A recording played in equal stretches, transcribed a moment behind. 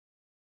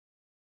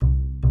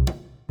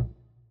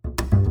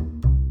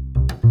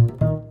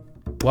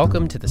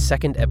Welcome to the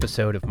second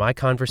episode of my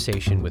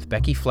conversation with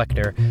Becky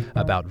Fleckner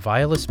about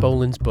Viola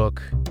Spolin's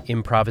book,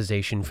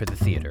 Improvisation for the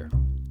Theater.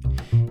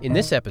 In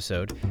this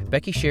episode,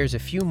 Becky shares a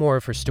few more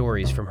of her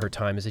stories from her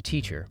time as a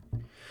teacher.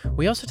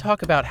 We also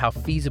talk about how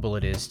feasible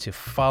it is to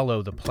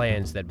follow the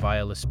plans that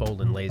Viola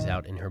Spolin lays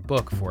out in her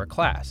book for a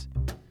class,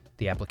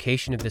 the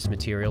application of this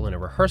material in a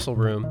rehearsal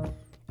room,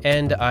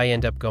 and I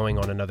end up going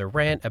on another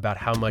rant about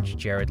how much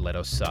Jared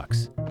Leto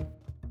sucks.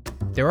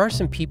 There are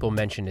some people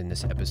mentioned in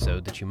this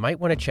episode that you might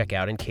want to check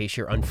out in case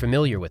you're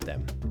unfamiliar with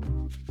them.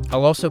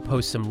 I'll also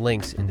post some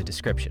links in the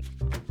description.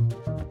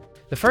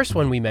 The first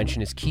one we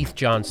mention is Keith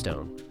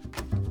Johnstone.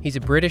 He's a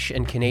British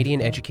and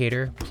Canadian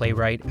educator,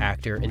 playwright,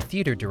 actor, and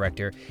theater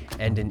director,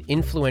 and an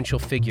influential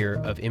figure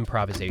of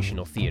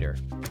improvisational theater.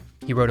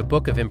 He wrote a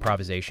book of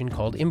improvisation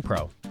called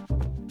Impro.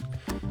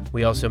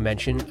 We also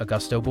mention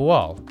Augusto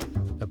Boal,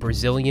 a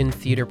Brazilian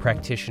theater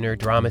practitioner,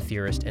 drama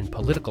theorist, and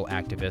political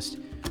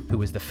activist who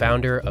was the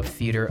founder of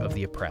Theater of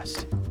the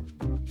Oppressed.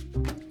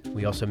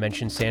 We also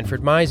mention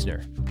Sanford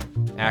Meisner.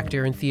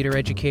 Actor and theater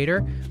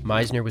educator,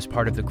 Meisner was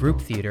part of the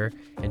group theater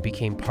and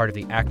became part of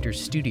the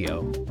Actors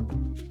Studio.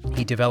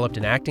 He developed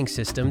an acting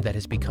system that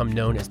has become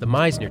known as the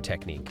Meisner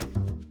technique.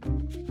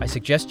 I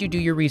suggest you do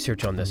your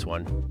research on this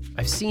one.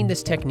 I've seen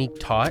this technique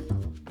taught,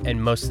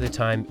 and most of the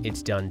time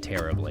it's done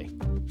terribly.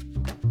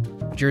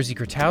 Jerzy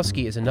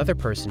Grotowski is another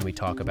person we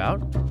talk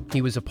about.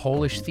 He was a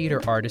Polish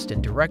theater artist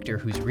and director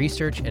whose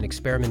research and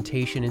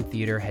experimentation in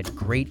theater had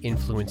great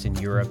influence in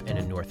Europe and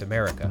in North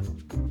America.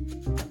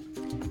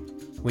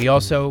 We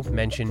also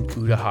mention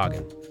Uta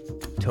Hagen,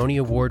 Tony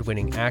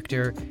Award-winning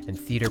actor and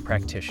theater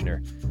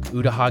practitioner.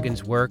 Uta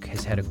Hagen's work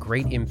has had a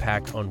great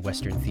impact on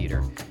Western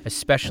theater,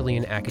 especially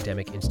in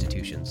academic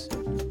institutions.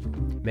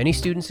 Many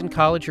students in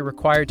college are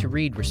required to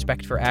read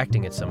Respect for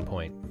Acting at some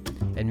point,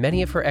 and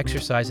many of her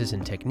exercises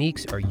and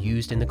techniques are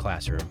used in the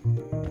classroom.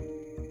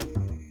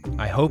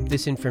 I hope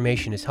this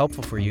information is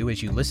helpful for you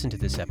as you listen to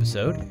this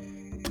episode.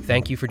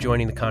 Thank you for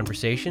joining the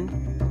conversation.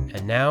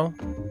 And now,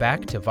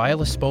 back to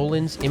Viola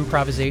Spolin's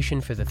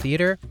Improvisation for the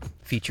Theater,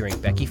 featuring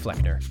Becky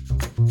Fleckner.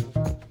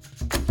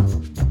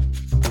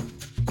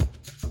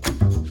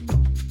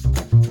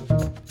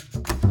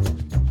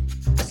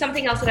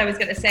 Something else that I was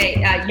going to say,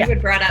 you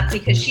had brought up,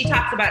 because she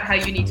talks about how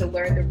you need to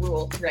learn the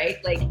rules, right?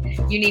 Like,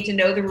 you need to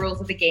know the rules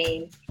of the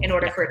game in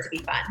order for it to be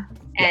fun,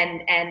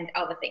 and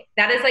all the things.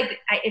 That is like,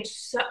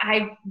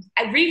 I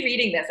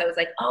rereading this, I was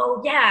like,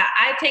 oh yeah,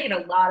 I've taken a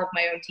lot of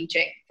my own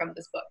teaching from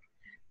this book,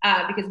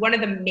 because one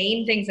of the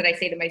main things that I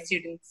say to my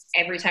students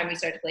every time we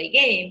start to play a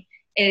game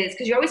is,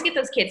 because you always get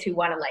those kids who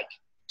want to like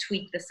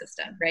tweak the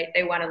system, right?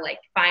 They want to like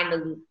find the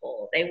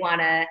loophole. They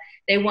want to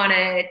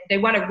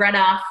run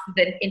off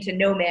into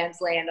no man's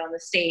land on the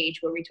stage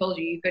where we told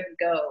you couldn't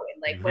go,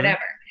 and like whatever.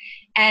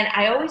 And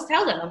I always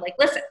tell them, I'm like,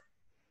 listen,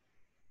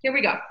 here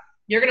we go.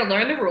 You're going to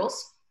learn the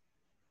rules,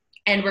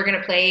 and we're going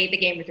to play the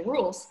game with the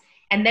rules,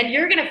 and then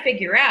you're going to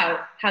figure out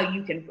how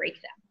you can break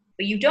them.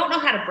 But you don't know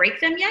how to break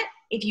them yet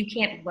if you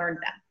can't learn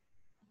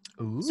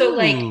them. Ooh. So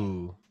like,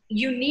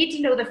 you need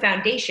to know the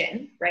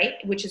foundation, right?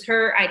 Which is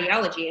her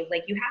ideology of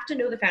like, you have to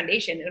know the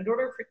foundation in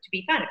order for it to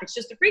be fun. If it's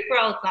just a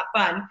free-for-all, it's not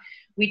fun.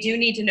 We do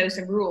need to know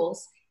some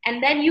rules.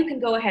 And then you can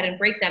go ahead and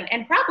break them.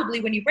 And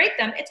probably when you break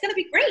them, it's going to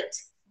be great.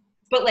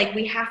 But like,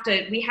 we have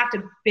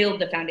to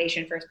build the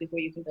foundation first before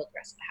you can build the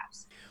rest of the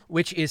house.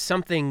 Which is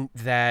something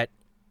that,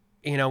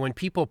 you know, when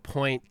people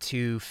point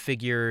to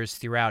figures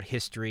throughout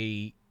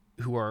history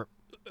who are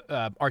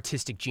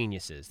artistic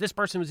geniuses, this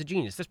person was a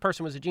genius, this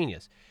person was a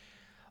genius.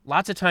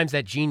 Lots of times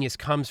that genius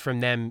comes from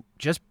them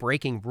just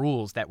breaking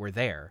rules that were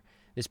there.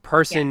 This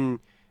person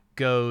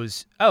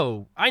goes,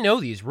 oh, I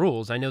know these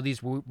rules. I know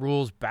these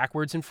rules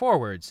backwards and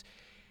forwards,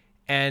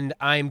 and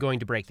I'm going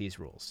to break these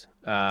rules.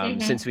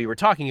 Since we were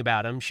talking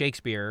about him,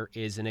 Shakespeare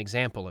is an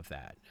example of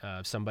that,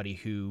 somebody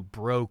who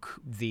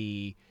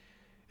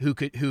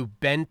who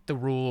bent the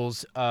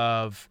rules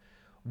of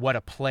what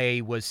a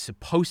play was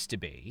supposed to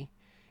be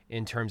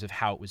in terms of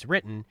how it was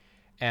written,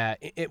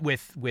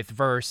 with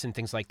verse and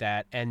things like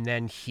that. And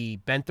then he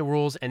bent the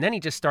rules, and then he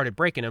just started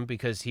breaking them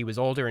because he was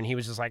older and he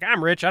was just like,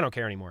 I'm rich, I don't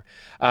care anymore.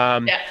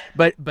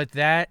 But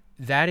that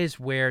is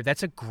where,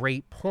 that's a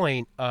great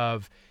point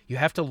of, you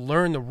have to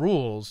learn the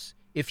rules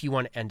if you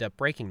want to end up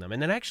breaking them.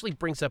 And that actually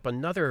brings up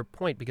another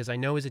point, because I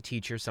know as a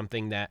teacher,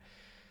 something that,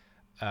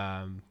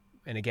 and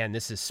again,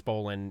 this is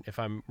Spolin, if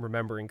I'm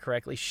remembering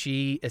correctly,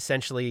 she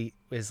essentially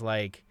is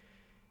like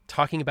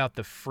talking about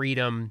the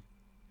freedom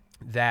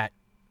that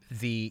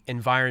the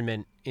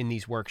environment in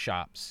these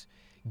workshops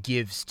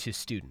gives to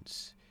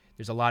students.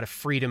 There's a lot of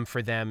freedom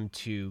for them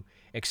to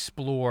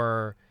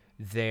explore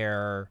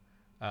their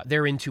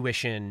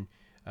intuition,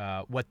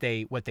 what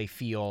they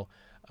feel,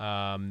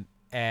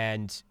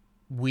 and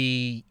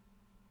we,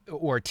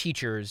 or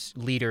teachers,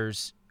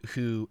 leaders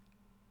who,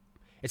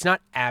 it's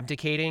not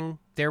abdicating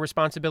their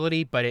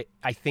responsibility, but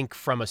I think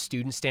from a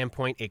student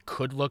standpoint, it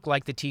could look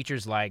like the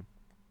teacher's like,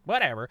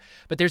 whatever.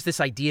 But there's this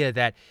idea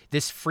that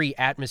this free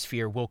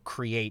atmosphere will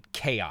create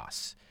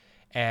chaos,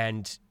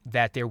 and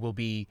that there will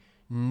be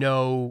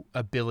no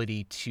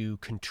ability to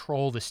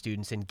control the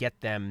students and get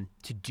them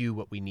to do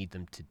what we need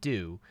them to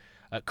do.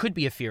 Could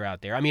be a fear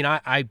out there. I mean,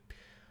 I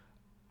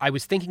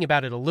was thinking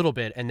about it a little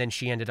bit, and then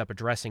she ended up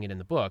addressing it in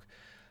the book.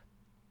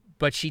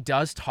 But she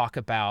does talk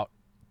about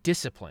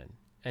discipline,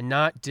 and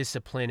not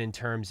discipline in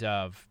terms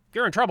of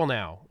you're in trouble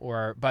now,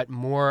 but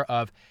more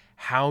of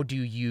how do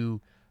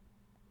you,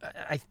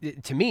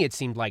 to me, it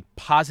seemed like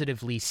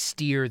positively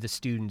steer the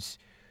students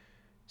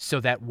so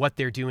that what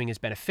they're doing is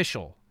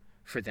beneficial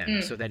for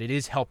them, so that it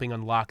is helping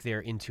unlock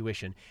their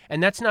intuition.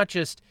 And that's not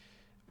just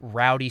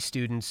rowdy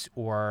students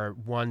or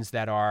ones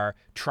that are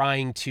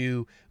trying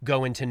to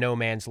go into no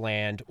man's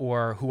land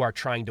or who are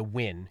trying to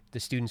win, the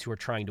students who are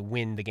trying to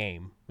win the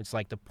game. It's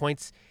like the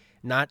point's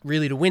not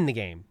really to win the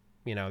game.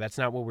 You know, that's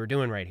not what we're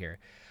doing right here.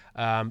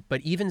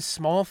 But even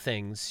small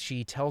things,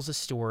 she tells a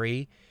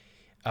story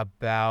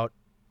about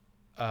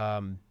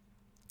a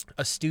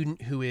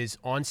student who is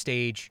on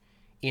stage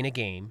in a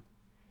game,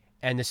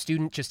 and the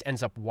student just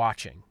ends up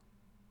watching.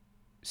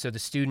 So the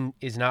student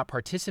is not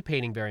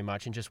participating very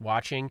much and just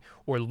watching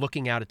or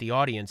looking out at the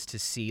audience to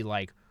see,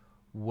 like,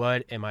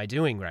 what am I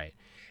doing right?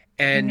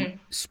 And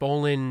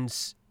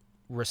Spolin's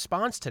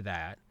response to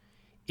that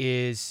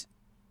is,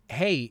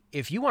 hey,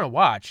 if you want to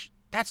watch,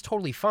 that's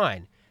totally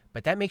fine.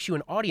 But that makes you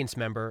an audience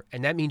member,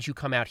 and that means you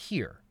come out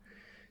here.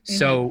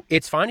 So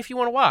it's fine if you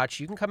want to watch.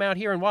 You can come out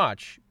here and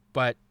watch.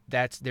 But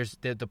there's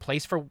the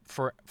place for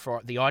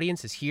the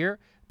audience is here.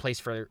 The place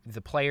for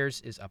the players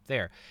is up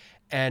there.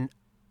 And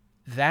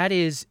that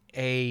is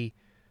I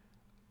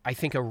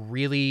think a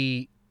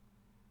really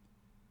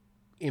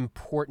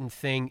important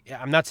thing.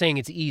 I'm not saying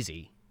it's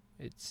easy.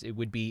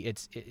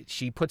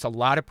 She puts a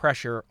lot of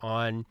pressure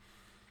on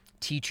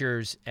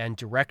teachers and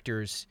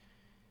directors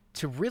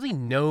to really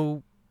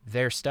know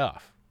their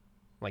stuff,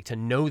 like to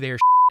know their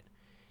shit,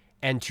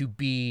 and to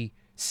be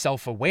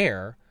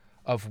self-aware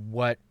of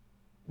what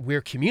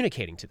we're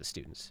communicating to the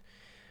students.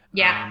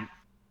 Yeah.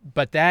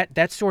 But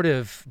that sort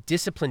of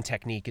discipline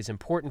technique is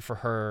important for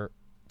her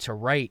to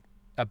write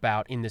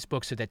about in this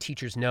book, so that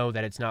teachers know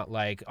that it's not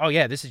like, oh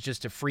yeah, this is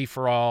just a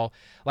free-for-all,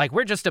 like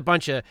we're just a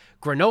bunch of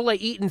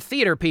granola-eating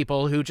theater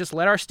people who just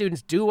let our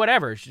students do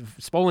whatever.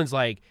 Spolin's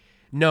like,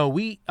 no,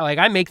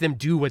 I make them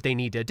do what they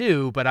need to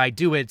do, but I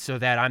do it so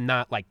that I'm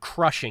not like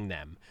crushing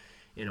them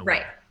in a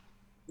way.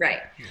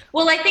 Right.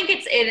 Well, I think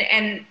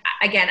and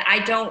again, I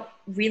don't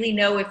really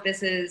know if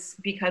this is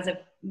because of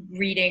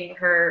reading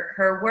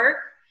her work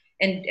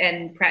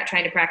and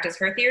trying to practice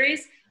her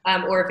theories,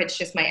 or if it's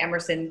just my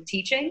Emerson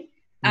teaching.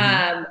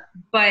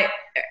 But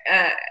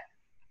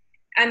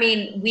I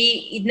mean,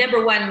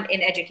 number one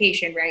in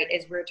education, right,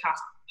 is we're taught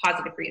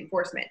positive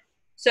reinforcement.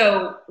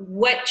 So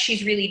what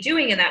she's really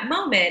doing in that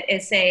moment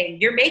is saying,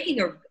 you're making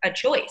a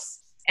choice,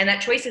 and that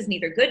choice is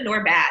neither good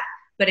nor bad.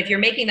 But if you're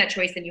making that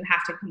choice, then you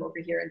have to come over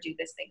here and do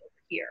this thing over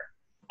here.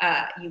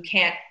 You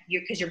can't,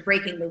 because you're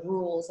breaking the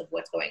rules of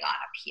what's going on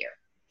up here,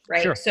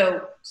 right? Sure.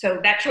 So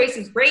that choice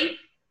is great.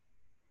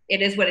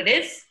 It is what it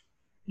is.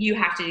 You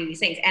have to do these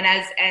things. And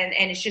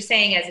it's just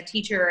saying, as a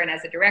teacher and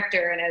as a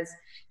director and as,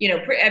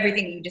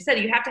 everything you just said,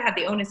 you have to have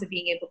the onus of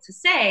being able to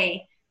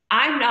say,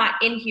 I'm not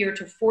in here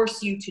to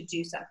force you to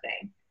do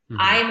something.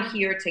 I'm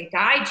here to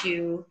guide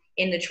you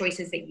in the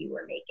choices that you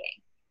are making.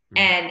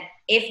 And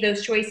if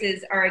those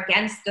choices are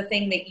against the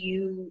thing that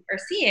you are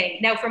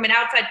seeing, now from an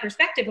outside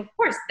perspective, of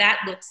course,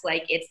 that looks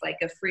like it's like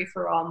a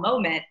free-for-all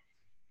moment.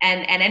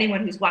 And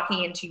anyone who's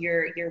walking into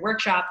your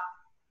workshop,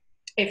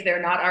 if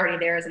they're not already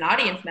there as an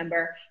audience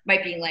member,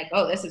 might be like,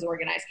 oh, this is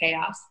organized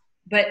chaos.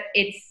 But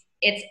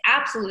it's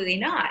absolutely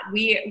not.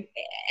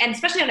 And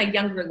especially on a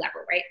younger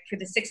level, right? For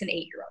the 6 and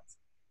 8-year-olds,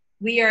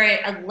 we are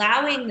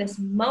allowing this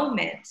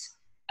moment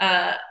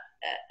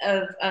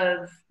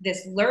of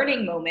this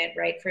learning moment,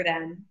 right, for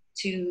them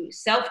to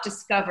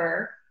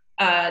self-discover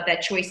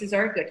that choices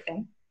are a good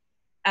thing,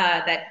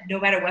 that no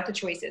matter what the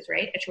choice is,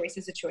 right, a choice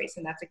is a choice,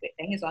 and that's a good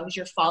thing as long as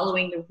you're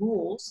following the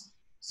rules.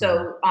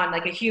 So on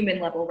like a human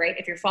level, right,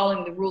 if you're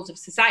following the rules of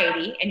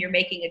society and you're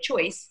making a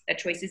choice, that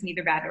choice is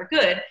neither bad nor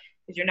good,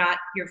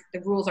 because the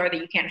rules are that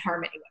you can't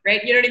harm anyone,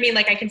 right? You know what I mean?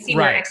 Like I can see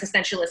where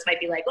existentialists might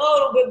be like,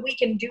 oh, but we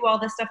can do all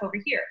this stuff over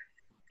here.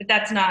 But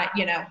that's not,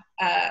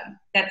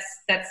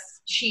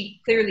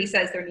 she clearly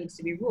says there needs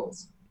to be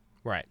rules.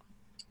 Right.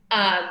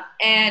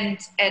 And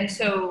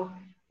so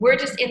we're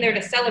just in there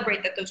to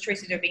celebrate that those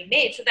choices are being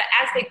made, so that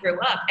as they grow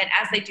up and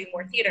as they do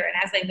more theater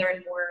and as they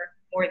learn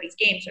more of these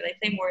games, or they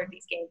play more of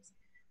these games,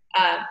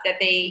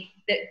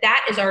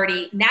 that is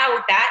already,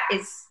 now that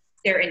is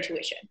their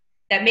intuition,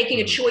 that making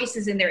a choice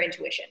is in their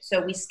intuition.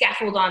 So we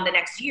scaffold on the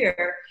next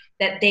year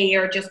that they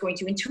are just going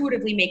to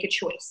intuitively make a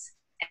choice.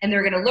 And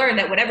they're going to learn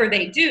that whatever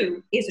they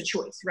do is a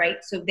choice, right?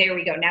 So there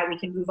we go. Now we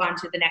can move on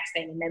to the next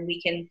thing. And then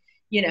we can,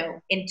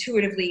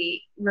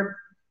 intuitively,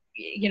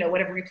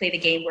 whatever we play the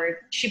game where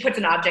she puts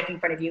an object in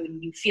front of you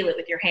and you feel it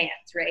with your hands,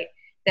 right?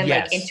 Then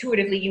like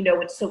intuitively,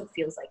 what soap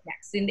feels like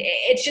next. And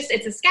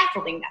it's a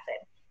scaffolding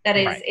method. That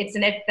is,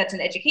 that's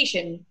an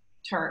education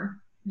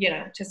term,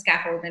 to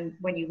scaffold, and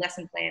when you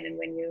lesson plan and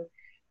when you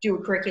do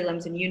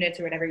curriculums and units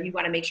or whatever, you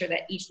want to make sure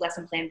that each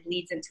lesson plan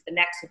bleeds into the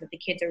next so that the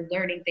kids are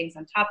learning things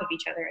on top of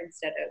each other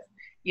instead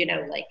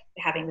of, like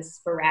having this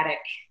sporadic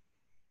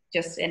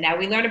and now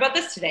we learn about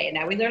this today, and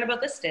now we learn about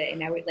this today, and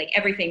now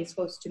everything's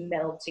supposed to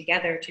meld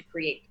together to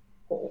create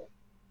whole.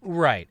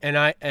 Right. And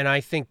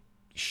I think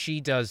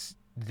she does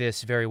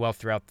this very well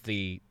throughout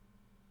the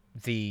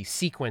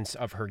sequence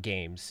of her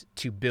games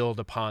to build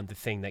upon the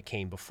thing that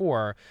came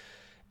before.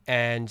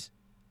 And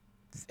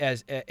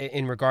as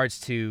in regards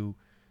to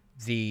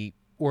the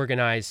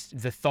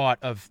thought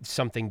of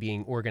something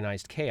being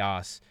organized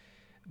chaos,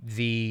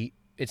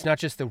 it's not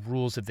just the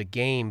rules of the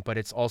game, but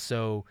it's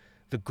also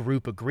the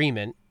group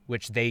agreement,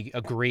 which they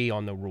agree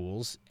on the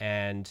rules,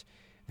 and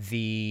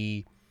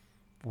the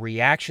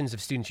reactions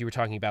of students. You were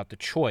talking about the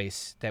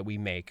choice that we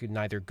make,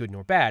 neither good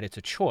nor bad, it's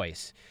a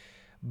choice.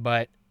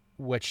 But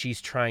what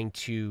she's trying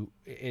to,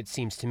 it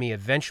seems to me,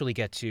 eventually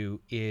get to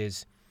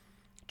is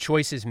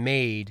choices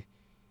made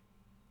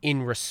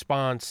in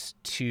response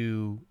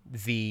to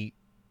the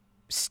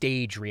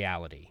stage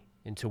reality,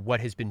 into what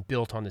has been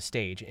built on the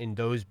stage. And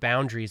those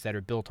boundaries that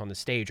are built on the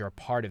stage are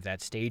part of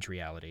that stage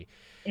reality.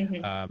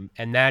 Mm-hmm.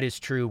 And that is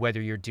true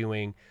whether you're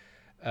doing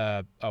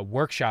a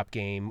workshop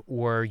game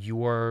or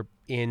you're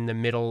in the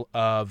middle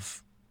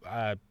of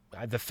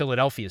the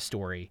Philadelphia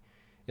story.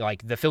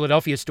 Like, the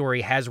Philadelphia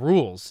story has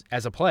rules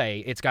as a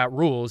play. It's got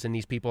rules, and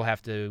these people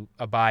have to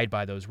abide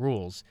by those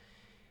rules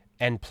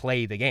and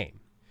play the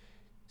game.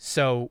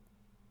 So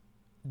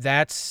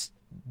that's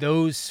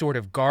those sort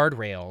of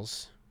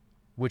guardrails,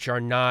 which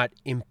are not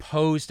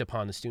imposed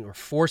upon the student or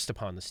forced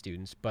upon the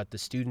students, but the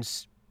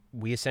students,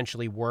 we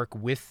essentially work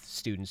with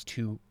students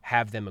to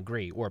have them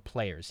agree, or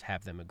players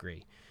have them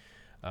agree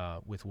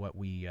with what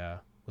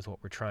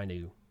we're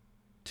trying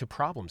to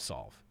problem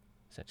solve.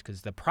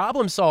 Because the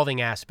problem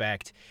solving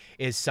aspect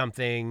is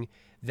something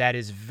that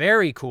is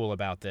very cool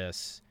about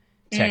this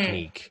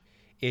technique.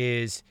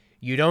 Is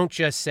you don't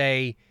just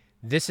say,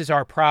 this is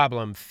our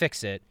problem,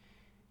 fix it.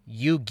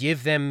 You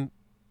give them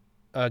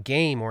a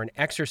game or an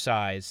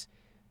exercise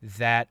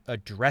that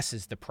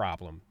addresses the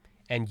problem,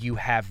 and you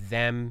have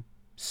them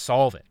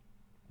solve it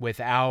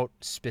without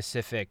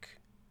specific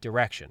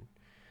direction.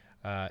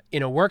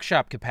 In a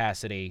workshop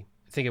capacity,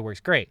 I think it works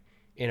great.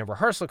 In a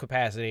rehearsal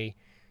capacity,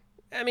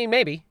 I mean,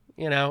 maybe,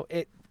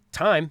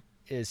 time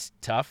is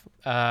tough.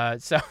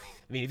 So, I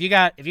mean, if you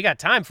got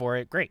time for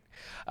it, great.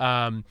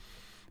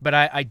 But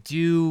I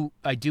do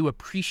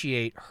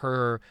appreciate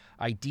her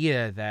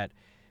idea that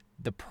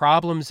the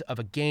problems of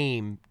a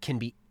game can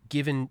be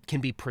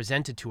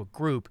presented to a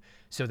group,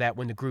 so that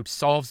when the group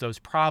solves those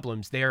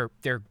problems, they're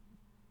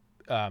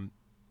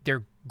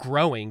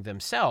growing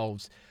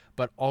themselves,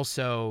 but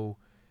also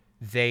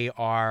they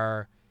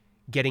are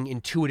getting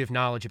intuitive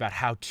knowledge about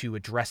how to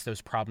address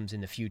those problems in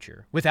the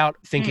future without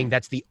thinking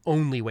that's the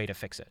only way to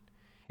fix it.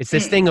 It's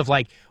this thing of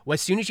well,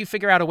 as soon as you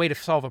figure out a way to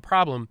solve a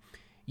problem,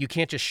 you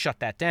can't just shut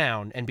that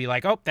down and be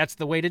like, oh, that's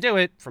the way to do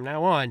it from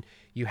now on.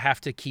 You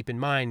have to keep in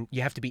mind,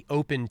 you have to be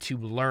open to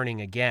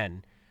learning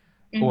again,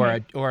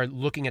 or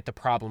looking at the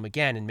problem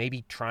again and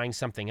maybe trying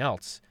something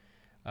else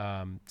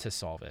to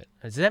solve it.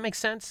 Does that make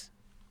sense?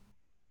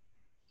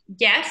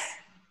 Yes.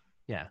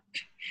 Yeah.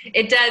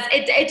 It does.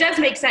 It does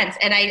make sense.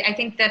 And I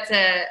think that's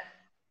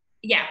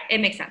it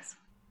makes sense.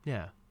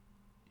 Yeah.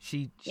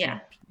 She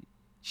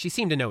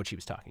seemed to know what she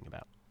was talking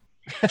about.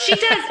 She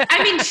does.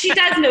 I mean, she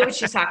does know what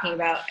she's talking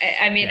about.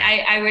 I mean,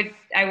 yeah.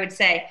 I would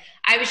say,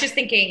 I was just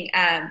thinking,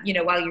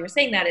 while you were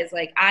saying that, is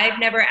I've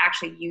never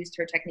actually used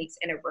her techniques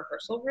in a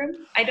rehearsal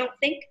room, I don't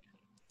think,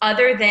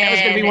 other than... That was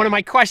going to be one of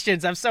my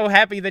questions. I'm so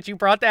happy that you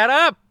brought that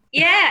up.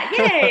 Yeah.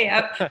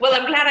 Yay. Well,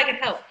 I'm glad I could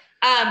help.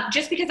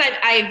 Just because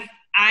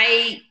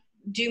I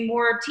do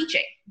more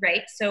teaching,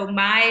 right? So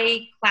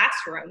my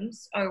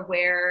classrooms are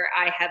where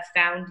I have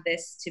found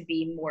this to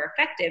be more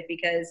effective,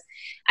 because,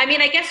 I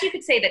mean, I guess you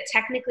could say that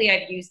technically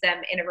I've used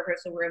them in a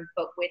rehearsal room,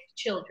 but with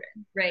children,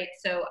 right?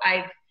 So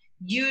I've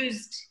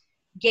used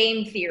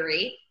game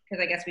theory,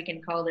 because I guess we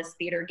can call this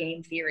theater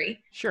game theory.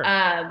 Sure.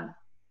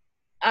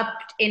 Up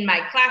in my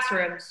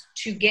classrooms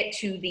to get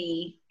to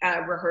the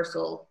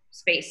rehearsal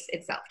space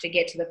itself, to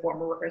get to the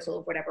formal rehearsal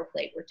of whatever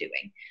play we're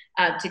doing,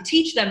 to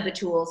teach them the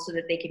tools so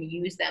that they can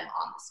use them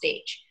on the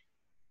stage.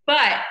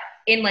 But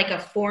in a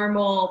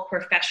formal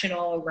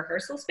professional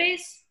rehearsal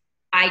space,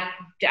 I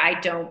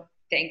don't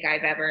think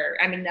I've ever,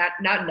 I mean,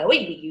 not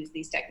knowingly used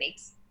these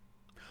techniques.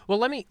 Well,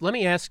 let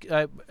me ask,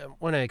 I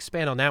want to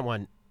expand on that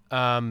one.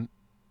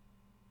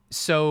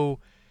 So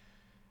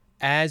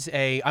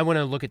I want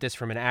to look at this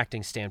from an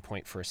acting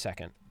standpoint for a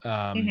second.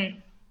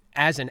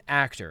 As an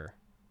actor,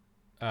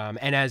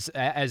 and as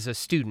a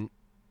student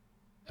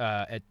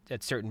at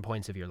certain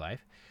points of your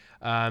life,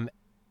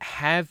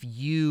 have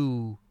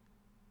you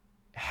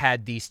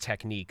had these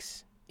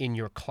techniques in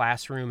your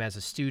classroom as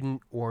a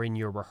student or in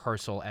your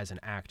rehearsal as an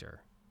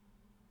actor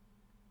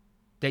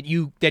that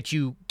you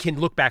can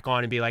look back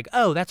on and be like,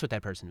 oh, that's what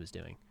that person was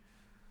doing?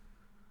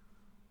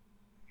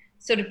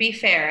 So to be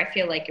fair, I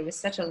feel like it was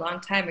such a long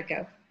time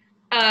ago.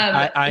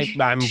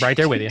 I'm right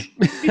there with you.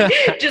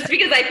 Just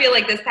because I feel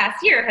like this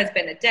past year has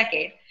been a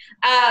decade.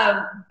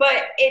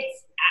 But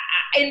it's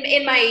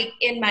in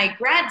my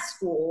grad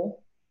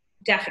school,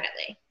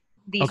 definitely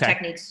these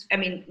techniques. I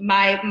mean,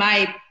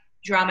 my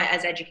drama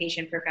as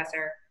education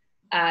professor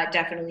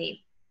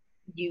definitely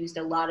used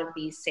a lot of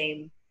these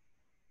same.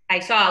 I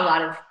saw a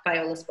lot of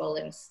Viola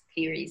Spolin's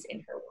theories in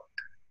her work.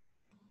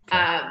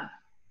 Okay.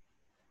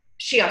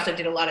 She also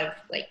did a lot of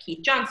like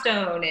Keith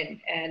Johnstone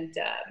and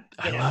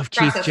I love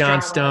Keith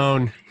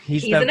Johnstone.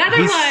 He's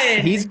another one.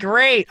 He's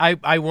great.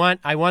 I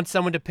want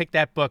someone to pick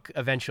that book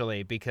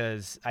eventually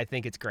because I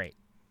think it's great.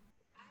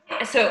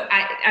 So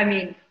I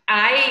mean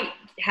I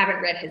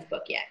haven't read his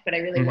book yet, but I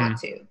really want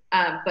to.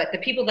 But the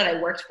people that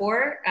I worked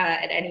for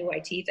at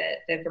NEYT,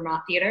 the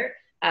Vermont Theater,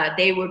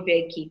 they were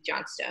big Keith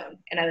Johnstone,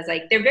 and I was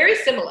like, they're very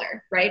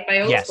similar, right?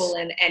 Viola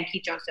Spolin and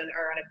Keith Johnstone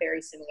are on a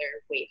very similar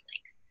wavelength.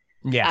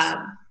 Yes.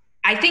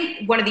 I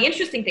think one of the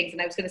interesting things,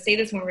 and I was going to say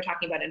this when we were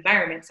talking about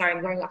environment. Sorry,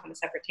 I'm going off on a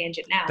separate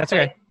tangent now. That's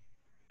okay.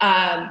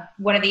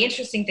 One of the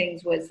interesting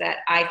things was that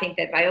I think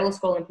that Viola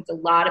Spolin puts a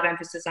lot of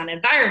emphasis on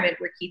environment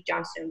where Keith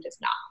Johnstone does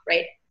not,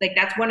 right? Like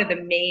that's one of the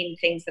main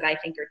things that I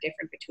think are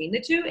different between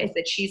the two is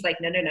that she's like,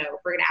 no,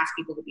 we're going to ask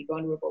people to be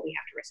vulnerable. We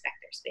have to respect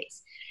their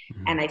space.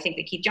 Mm-hmm. And I think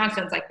that Keith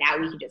Johnstone's like, now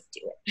we can just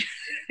do it.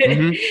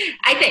 Mm-hmm.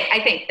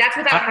 I think that's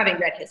without having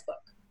read his book.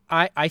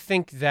 I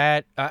think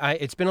that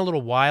it's been a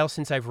little while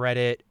since I've read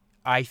it.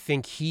 I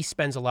think he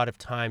spends a lot of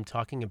time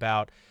talking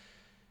about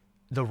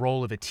the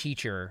role of a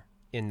teacher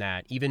in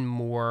that, even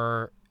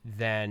more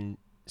than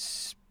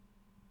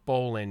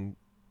Spolin.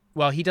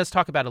 Well, he does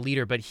talk about a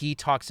leader, but he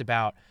talks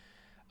about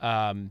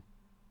like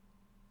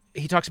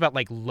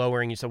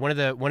lowering. So one of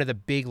the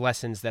big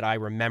lessons that I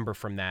remember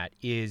from that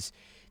is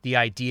the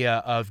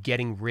idea of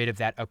getting rid of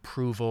that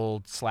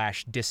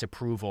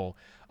approval/disapproval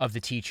of the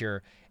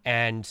teacher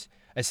and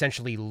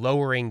essentially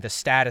lowering the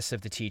status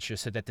of the teacher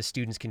so that the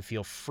students can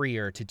feel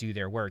freer to do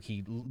their work.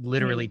 He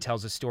literally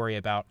tells a story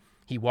about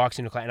he walks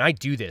into class, and I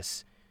do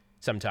this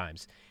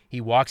sometimes.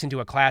 He walks into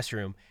a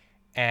classroom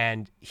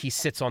and he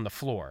sits on the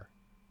floor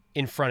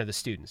in front of the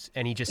students,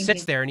 and he just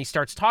sits there and he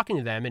starts talking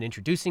to them and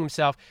introducing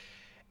himself.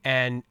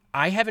 And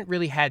I haven't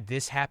really had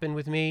this happen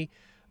with me,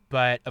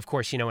 but of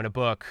course, in a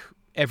book,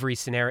 every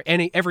scenario,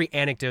 every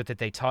anecdote that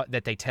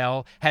they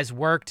tell has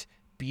worked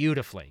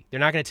beautifully. They're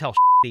not going to tell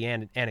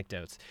the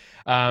anecdotes.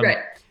 Right.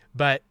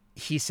 But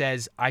he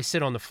says, I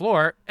sit on the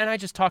floor and I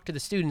just talk to the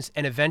students,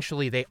 and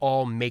eventually they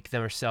all make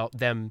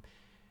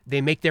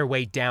they make their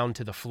way down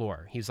to the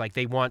floor. He's like,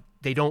 they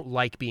don't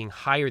like being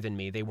higher than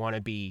me. They want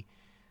to be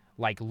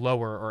like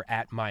lower or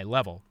at my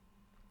level.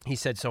 He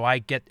said, so I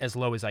get as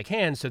low as I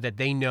can so that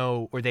they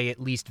know, or they at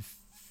least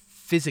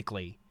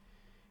physically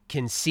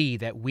can see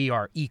that we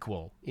are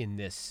equal in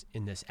this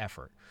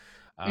effort.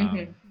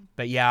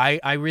 But yeah,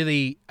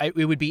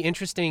 it would be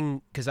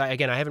interesting because I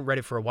haven't read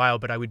it for a while,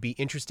 but I would be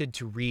interested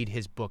to read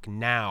his book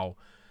now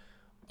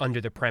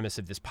under the premise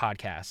of this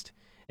podcast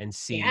and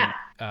see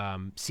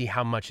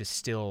how much is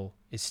still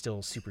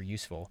super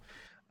useful.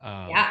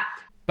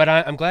 But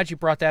I'm glad you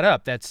brought that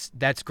up.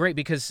 That's great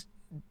because,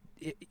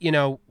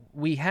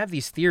 we have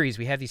these theories,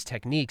 we have these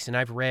techniques, and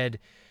I've read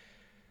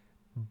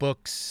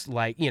books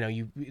like,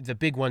 the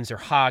big ones are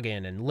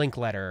Hagen and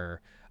Linkletter,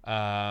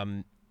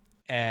 and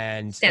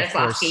of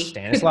course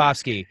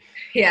Stanislavski.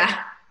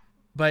 Yeah.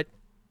 But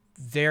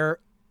there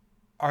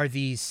are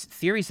these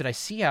theories that I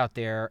see out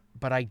there,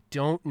 but I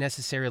don't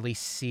necessarily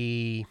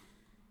see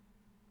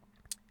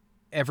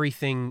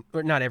everything,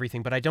 or not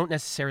everything, but I don't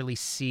necessarily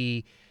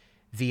see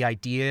the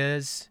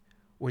ideas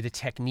or the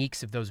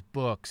techniques of those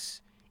books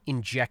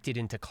injected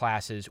into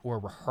classes or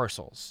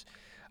rehearsals.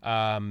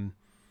 And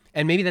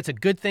maybe that's a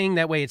good thing.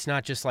 That way it's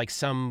not just like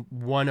some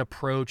one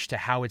approach to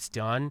how it's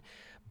done,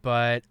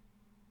 but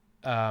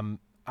when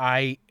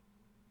I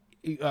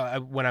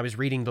was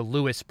reading the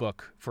Lewis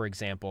book, for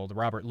example, the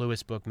Robert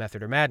Lewis book,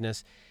 Method or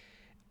Madness,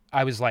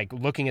 I was like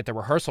looking at the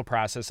rehearsal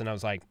process and I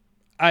was like,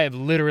 I have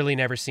literally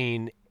never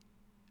seen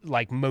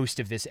like most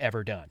of this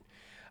ever done.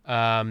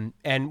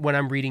 And when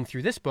I'm reading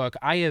through this book,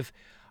 I have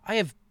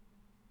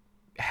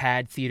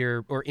had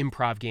theater or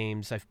improv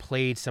games. I've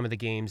played some of the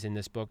games in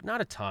this book,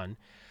 not a ton,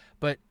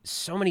 but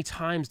so many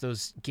times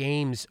those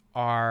games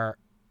are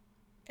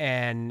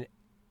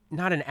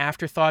not an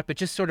afterthought, but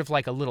just sort of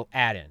like a little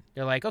add-in.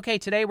 They're like, okay,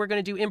 today we're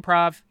going to do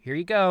improv. Here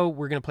you go.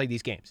 We're going to play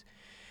these games.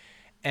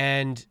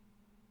 And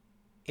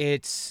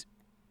it's,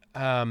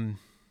 and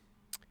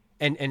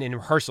in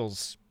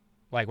rehearsals,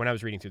 like when I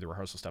was reading through the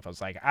rehearsal stuff, I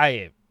was like,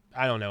 I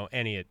don't know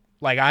any of it.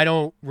 Like, I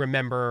don't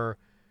remember.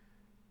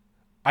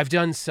 I've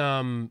done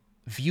some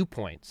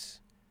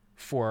viewpoints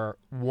for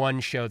one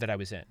show that I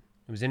was in.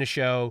 I was in a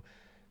show,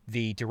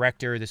 the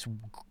director, this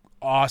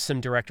awesome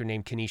director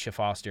named Kenesha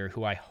Foster,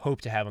 who I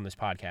hope to have on this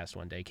podcast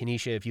one day.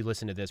 Kenesha, if you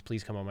listen to this,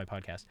 please come on my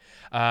podcast.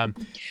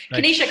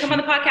 Kenesha, come on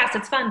the podcast.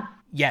 It's fun.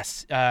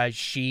 Yes.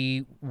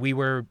 We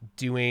were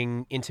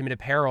doing Intimate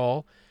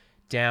Apparel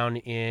down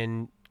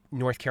in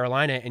North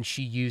Carolina, and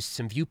she used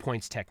some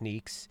viewpoints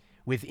techniques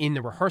within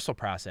the rehearsal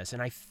process.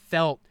 And I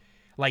felt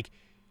like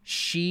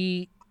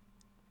she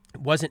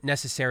wasn't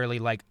necessarily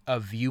like a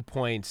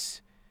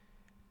viewpoints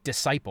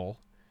disciple,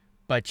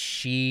 but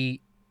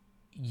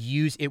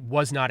it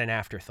was not an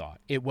afterthought.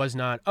 It was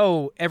not,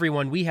 oh,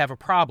 everyone, we have a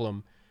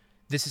problem.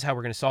 This is how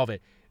we're going to solve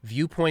it.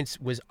 Viewpoints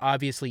was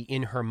obviously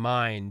in her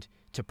mind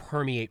to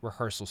permeate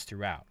rehearsals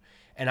throughout.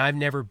 And I've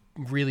never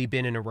really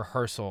been in a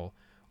rehearsal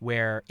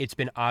where it's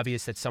been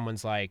obvious that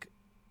someone's like,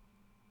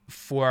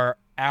 for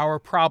our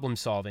problem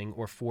solving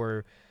or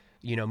for,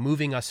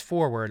 moving us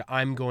forward,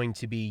 I'm going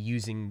to be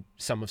using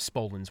some of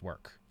Spolin's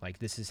work. Like,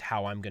 this is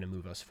how I'm going to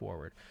move us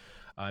forward.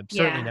 I've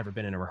certainly never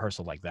been in a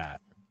rehearsal like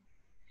that.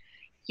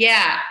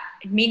 Yeah,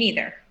 me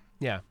neither.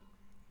 Yeah.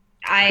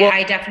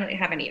 I definitely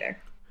haven't either.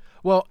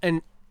 Well,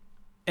 and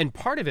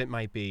part of it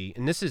might be,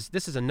 and this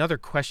is another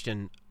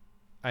question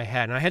I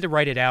had, and I had to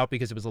write it out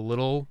because it was a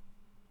little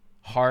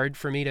hard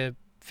for me to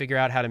figure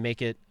out how to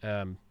make it,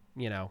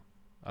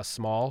 a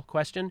small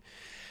question.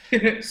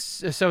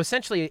 So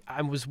essentially,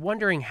 I was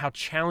wondering how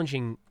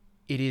challenging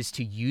it is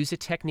to use a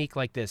technique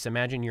like this.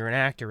 Imagine you're an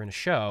actor in a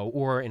show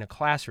or in a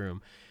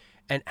classroom,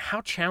 and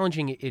how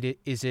challenging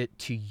is it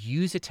to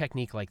use a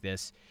technique like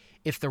this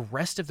if the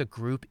rest of the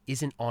group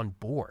isn't on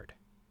board?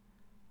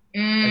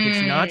 Like,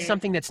 it's not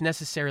something that's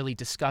necessarily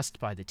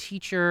discussed by the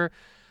teacher,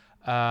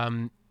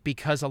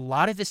 because a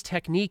lot of this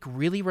technique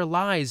really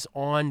relies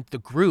on the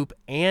group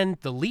and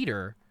the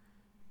leader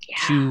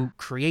to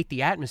create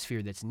the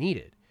atmosphere that's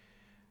needed.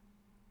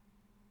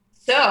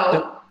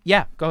 So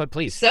yeah, go ahead,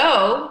 please.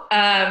 So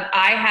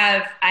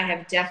I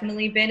have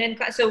definitely been in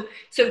class. So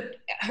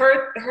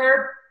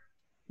her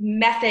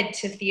method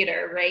to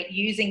theater, right?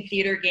 Using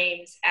theater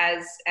games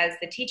as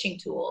the teaching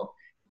tool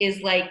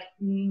is like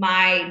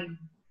my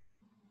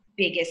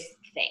biggest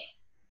thing.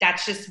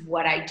 That's just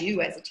what I do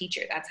as a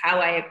teacher. That's how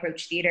I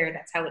approach theater.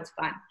 That's how it's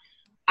fun.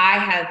 I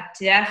have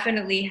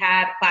definitely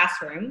had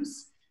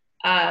classrooms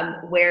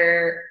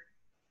where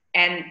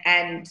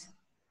and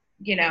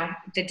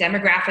the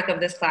demographic of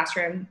this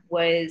classroom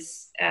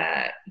was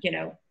at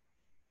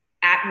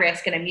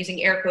risk, and I'm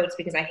using air quotes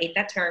because I hate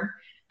that term.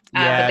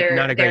 Yeah,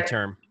 not a great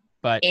term,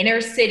 but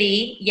inner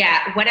city,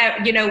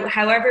 whatever,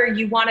 however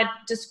you want to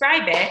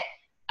describe it.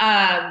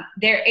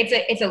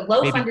 It's a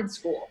low-funded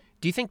school.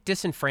 Do you think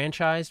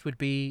disenfranchised would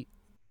be?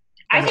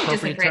 I think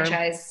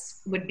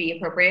disenfranchised would be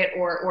appropriate,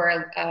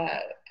 or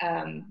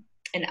an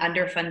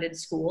underfunded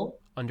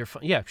school.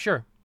 Yeah,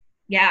 sure.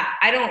 Yeah,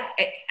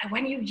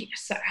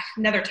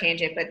 another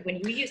tangent, but when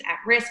you use at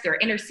risk or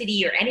inner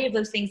city or any of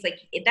those things,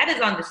 like that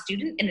is on the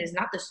student, and it is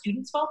not the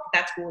student's fault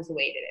that school is the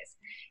way it is.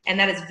 And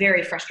that is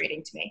very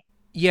frustrating to me.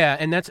 Yeah.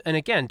 And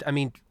again, I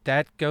mean,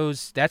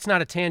 that's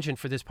not a tangent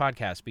for this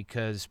podcast,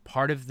 because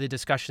part of the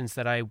discussions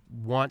that I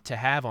want to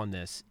have on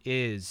this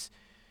is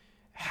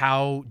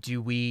how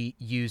do we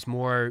use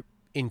more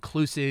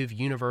inclusive,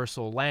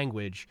 universal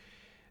language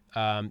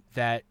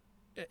that,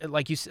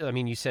 like you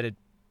said it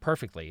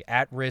perfectly.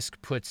 At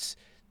risk puts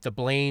the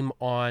blame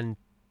on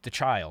the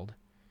child,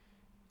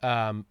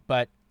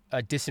 but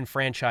a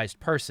disenfranchised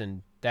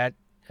person, a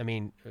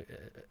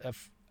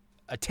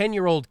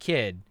 10-year-old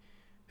kid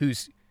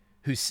who's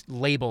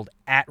labeled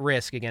at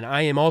risk, again,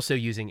 I am also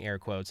using air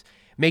quotes,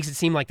 makes it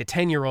seem like the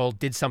 10-year-old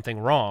did something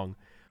wrong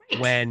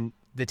when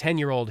the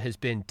 10-year-old has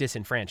been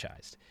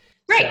disenfranchised.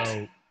 Right.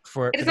 So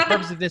for the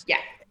purpose of this,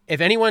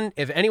 if anyone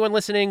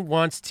listening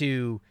wants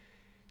to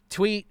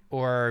tweet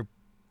or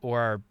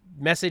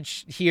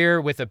message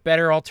here with a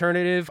better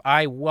alternative,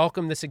 I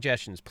welcome the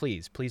suggestions.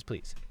 Please.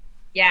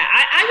 Yeah,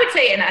 I would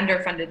say an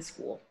underfunded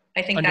school.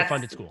 I think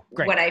underfunded that's school.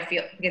 Great. What I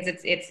feel, because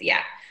it's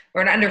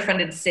or an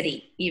underfunded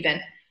city even.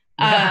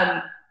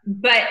 Yeah.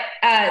 That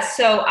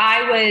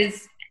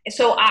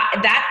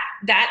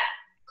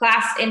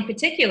class in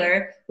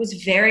particular was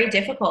very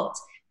difficult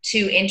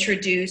to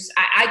introduce.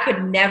 I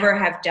could never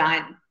have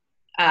done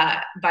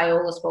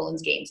Viola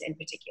Spolin's games in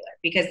particular,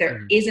 because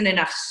there isn't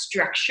enough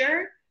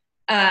structure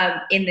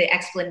in the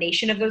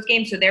explanation of those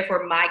games. So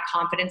therefore my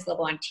confidence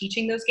level on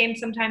teaching those games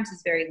sometimes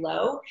is very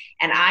low.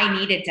 And I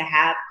needed to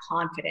have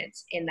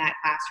confidence in that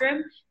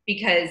classroom,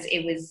 because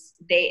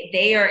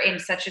they are in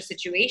such a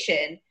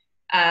situation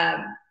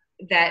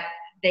that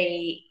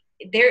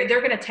they're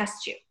going to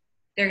test you.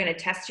 They're going to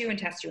test you and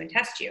test you and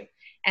test you.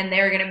 And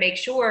they're going to make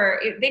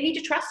sure they need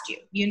to trust you.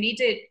 You need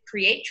to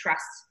create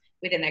trust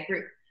within that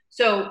group.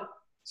 So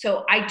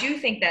I do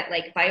think that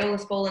like Viola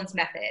Spolin's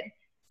method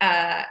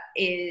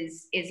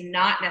is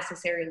not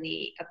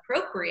necessarily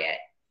appropriate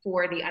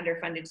for the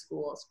underfunded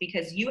schools,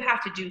 because you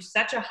have to do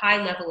such a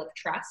high level of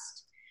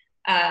trust,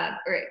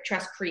 or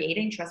trust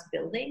creating, trust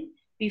building,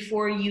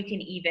 before you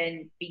can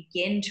even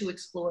begin to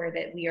explore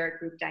that we are a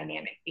group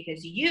dynamic.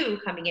 Because you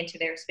coming into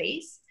their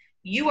space,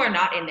 you are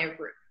not in their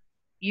group.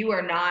 You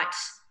are not,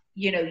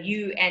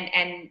 you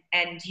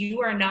and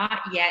you are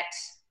not yet,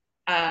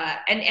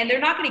 and they're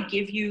not going to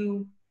give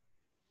you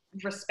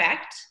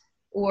respect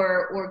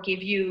or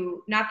give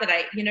you, not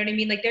that you know what I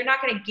mean? Like, they're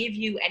not going to give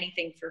you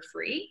anything for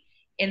free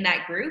in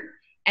that group.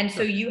 And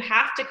so you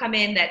have to come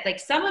in that, like,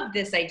 some of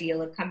this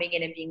ideal of coming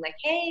in and being like,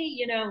 hey,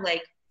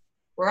 like,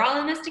 we're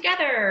all in this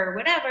together or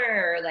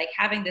whatever, like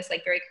having this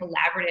like very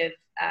collaborative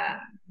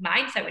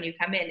mindset when you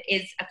come in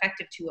is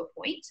effective to a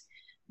point.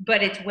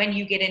 But it's when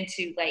you get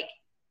into like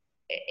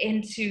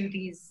into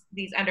these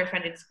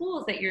underfunded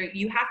schools that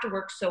you have to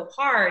work so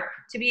hard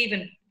to be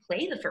even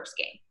play the first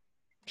game.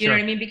 You know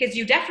what I mean? Because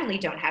you definitely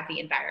don't have the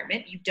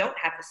environment, you don't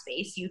have the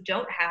space, you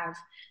don't have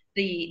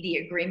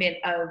the agreement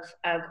of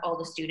all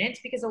the students,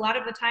 because a lot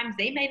of the times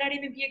they may not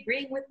even be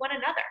agreeing with one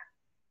another.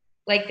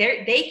 Like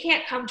they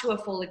can't come to a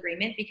full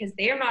agreement because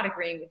they're not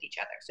agreeing with each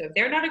other. So if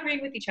they're not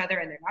agreeing with each other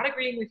and they're not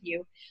agreeing with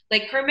you,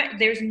 like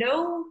there's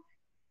no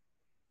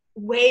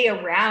way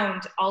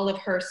around all of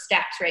her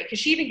steps, right? Because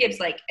she even gives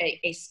like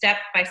a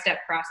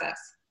step-by-step process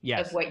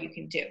of what you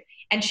can do.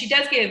 And she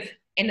does give,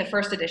 in the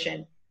first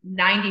edition,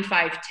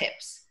 95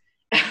 tips.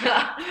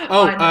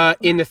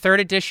 In the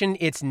third edition,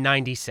 it's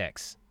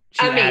 96.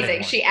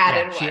 Amazing. She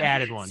added one. She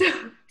added one.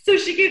 So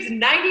she gives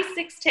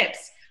 96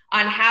 tips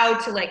on how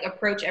to like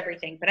approach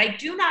everything. But I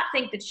do not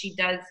think that she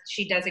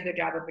does a good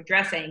job of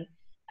addressing,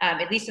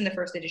 at least in the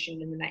first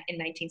edition in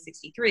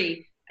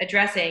 1963,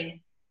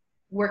 addressing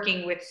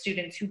working with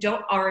students who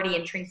don't already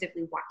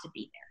intrinsically want to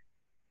be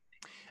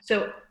there.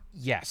 So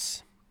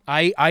yes,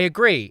 I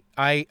agree.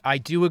 I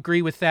do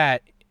agree with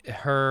that.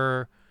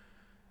 Her,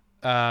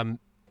 a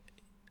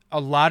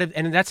lot of,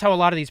 and that's how a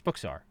lot of these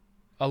books are.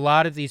 A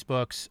lot of these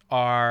books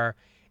are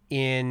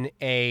in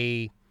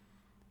a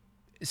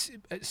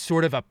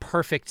sort of a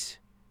perfect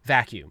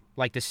vacuum.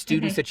 Like the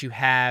students that you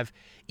have,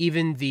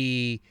 even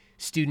the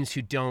students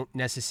who don't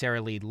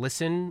necessarily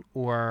listen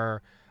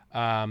or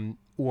are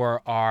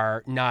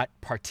not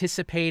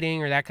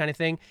participating or that kind of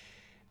thing,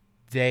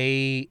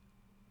 that's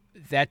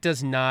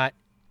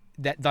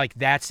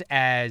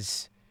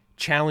as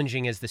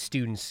challenging as the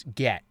students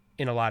get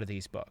in a lot of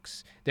these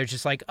books. They're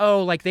just like,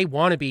 oh, like they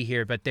want to be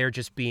here, but they're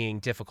just being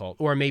difficult,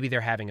 or maybe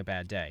they're having a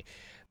bad day.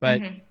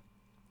 But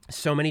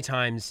so many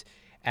times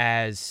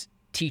as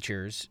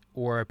teachers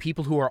or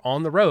people who are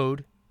on the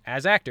road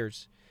as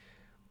actors,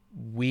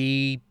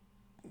 we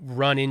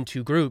run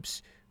into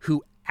groups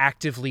who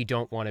actively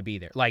don't want to be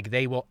there. Like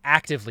they will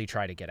actively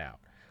try to get out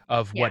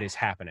of what is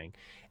happening.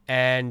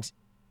 And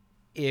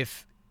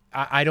if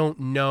I don't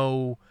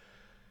know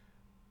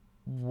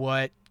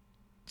what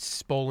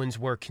Spolin's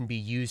work can be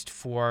used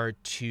for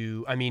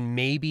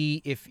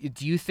maybe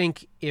do you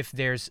think if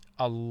there's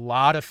a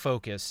lot of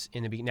focus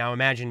in the beginning, now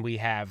imagine we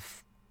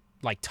have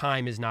like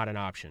time is not an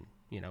option,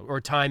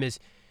 or time has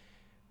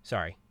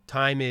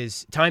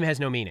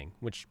no meaning,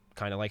 which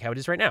kind of like how it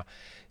is right now.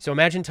 So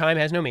imagine time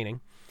has no meaning.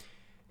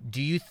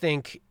 Do you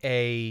think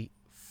a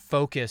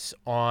focus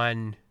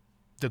on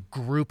the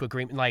group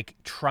agreement, like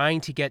trying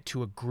to get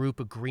to a group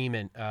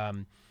agreement,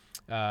 a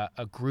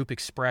group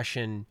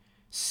expression,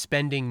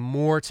 spending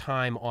more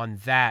time on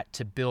that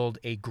to build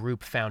a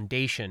group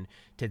foundation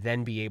to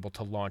then be able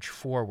to launch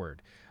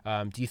forward?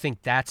 Do you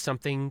think that's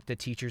something that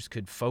teachers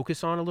could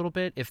focus on a little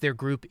bit if their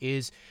group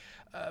is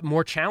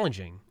more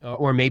challenging,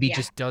 or maybe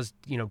just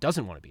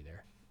doesn't want to be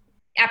there?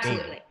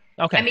 Absolutely. Maybe.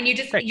 Okay. I mean, you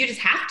just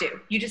have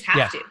to. You just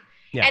have to.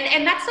 Yeah.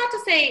 And that's not to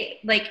say,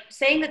 like,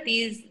 saying that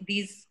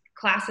these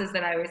classes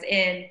that I was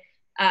in,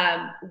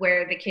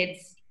 where the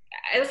kids,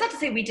 it's not to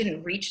say we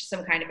didn't reach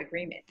some kind of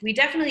agreement. We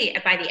definitely,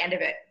 by the end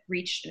of it,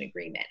 reached an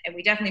agreement, and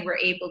we definitely were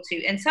able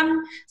to. And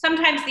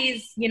sometimes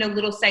these,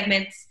 little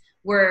segments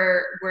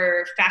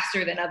were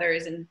faster than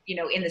others, and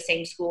in the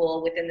same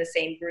school, within the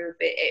same group,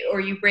 or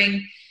you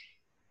bring.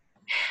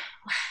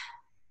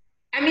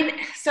 I mean,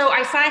 so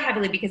I sigh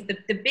heavily because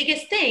the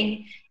biggest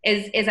thing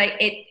is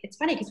it's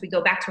funny because we go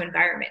back to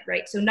environment,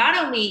 right? So not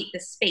only the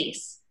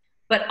space,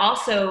 but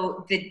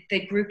also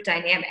the group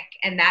dynamic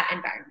and that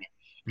environment.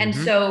 And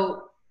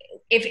so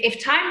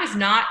if time was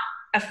not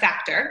a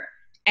factor,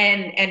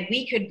 and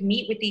we could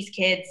meet with these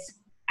kids,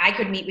 I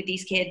could meet with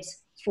these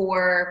kids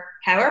for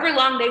however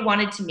long they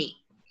wanted to meet.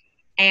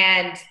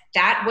 And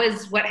that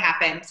was what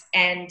happened.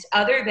 And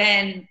other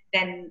than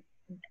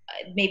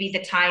maybe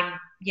the time,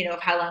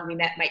 of how long we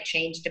met might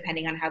change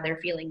depending on how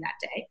they're feeling that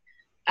day.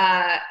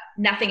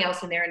 Nothing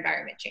else in their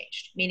environment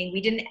changed, meaning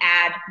we didn't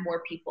add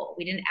more people,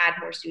 we didn't add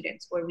more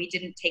students, or we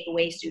didn't take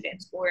away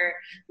students, or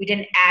we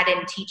didn't add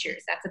in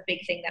teachers. That's a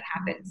big thing that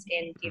happens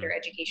in theater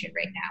education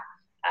right now,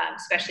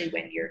 especially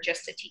when you're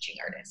just a teaching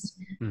artist.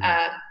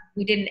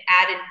 We didn't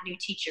add in new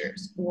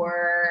teachers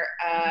or,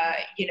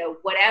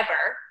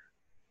 whatever.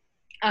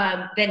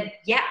 Then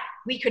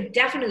we could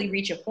definitely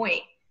reach a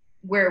point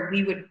where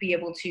we would be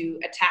able to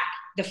attack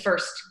the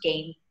first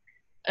game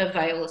of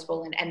Viola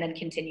Spolin and then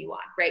continue on,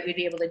 right? We'd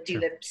be able to do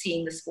the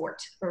seeing the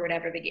sport or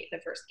whatever the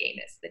first game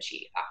is that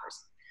she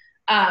offers.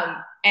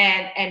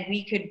 And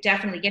we could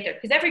definitely get there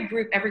because every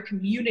group, every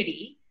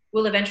community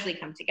will eventually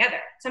come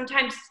together.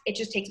 Sometimes it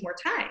just takes more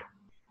time.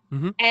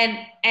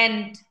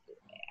 And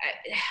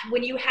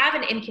when you have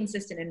an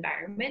inconsistent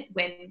environment,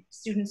 when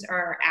students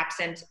are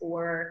absent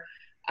or,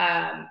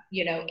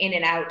 in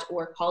and out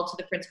or called to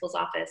the principal's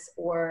office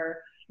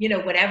or,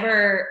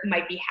 whatever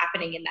might be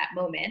happening in that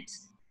moment,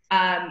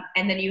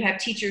 And then you have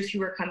teachers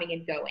who are coming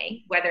and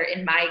going, whether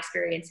in my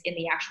experience in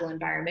the actual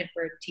environment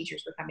where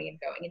teachers were coming and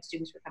going and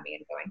students were coming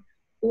and going,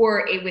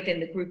 or within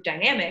the group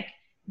dynamic,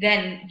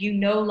 then you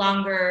no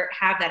longer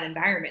have that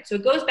environment. So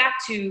it goes back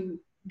to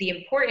the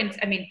importance,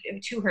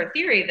 to her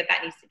theory that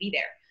needs to be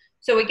there.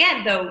 So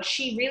again, though,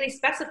 she really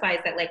specifies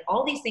that like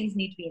all these things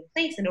need to be in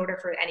place in order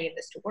for any of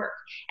this to work.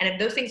 And if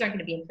those things aren't going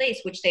to be in place,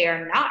 which they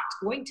are not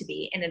going to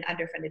be in an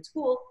underfunded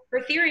school,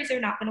 her theories are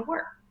not going to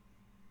work.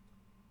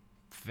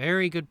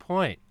 Very good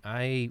point.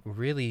 I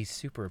really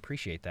super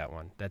appreciate that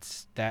one.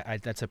 That's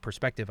a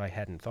perspective I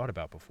hadn't thought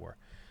about before.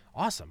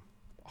 Awesome.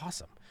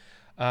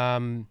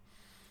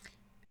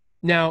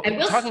 Now,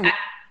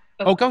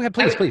 go ahead,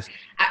 please.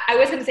 I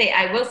was going to say,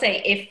 I will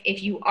say,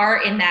 if you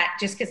are in that,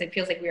 just because it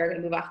feels like we are going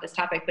to move off this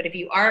topic, but if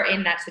you are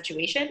in that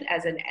situation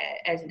as an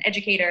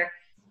educator,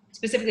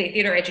 specifically a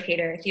theater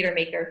educator, a theater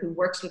maker who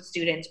works with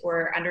students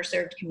or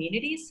underserved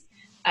communities,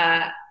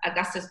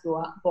 Augustus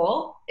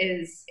Boal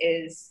is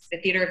the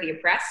Theater of the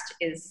Oppressed,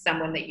 is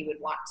someone that you would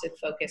want to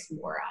focus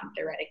more on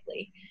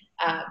theoretically,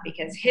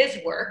 because his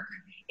work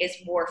is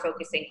more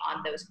focusing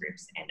on those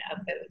groups and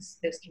of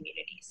those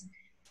communities.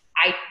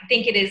 I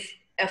think it is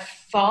a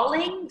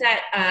falling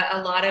that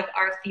a lot of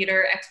our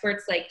theater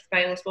experts, like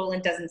Viola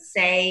Spolin, doesn't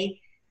say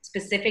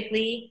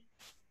specifically,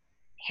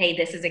 hey,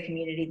 this is a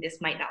community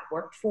this might not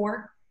work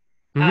for.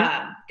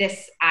 Mm-hmm.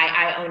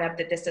 I own up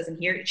that this doesn't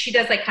hear. She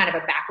does like kind of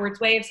a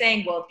backwards way of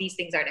saying, well, if these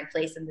things aren't in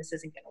place, then this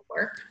isn't going to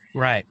work.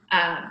 Right.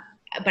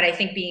 But I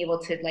think being able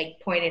to like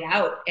point it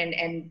out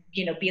and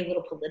be a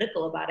little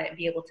political about it and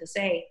be able to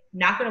say,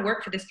 not going to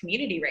work for this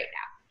community right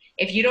now.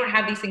 If you don't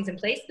have these things in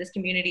place, this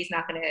community is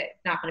not going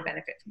to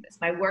benefit from this.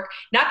 My work,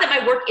 not that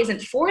my work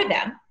isn't for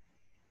them,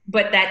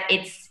 but that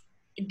we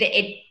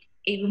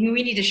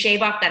need to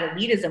shave off that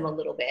elitism a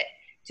little bit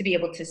to be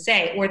able to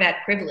say, or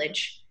that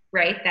privilege,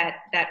 right?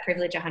 That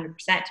privilege 100%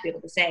 to be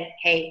able to say,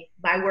 hey,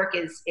 my work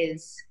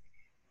is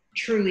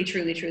truly,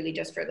 truly, truly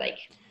just for like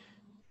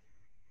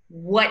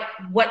what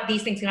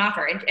these things can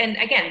offer. And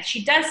again,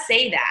 she does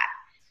say that.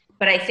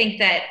 But I think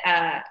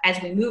that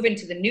as we move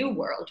into the new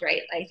world,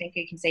 right, I think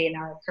you can say in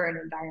our current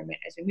environment,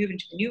 as we move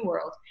into the new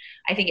world,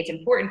 I think it's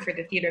important for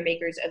the theater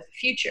makers of the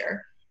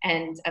future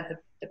and of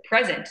the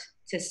present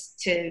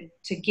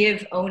to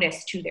give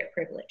onus to their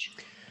privilege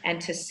and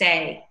to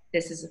say,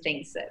 this is the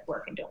things that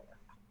work and don't work.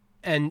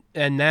 And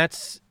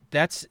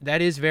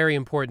that is very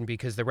important,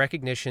 because the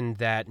recognition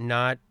that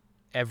not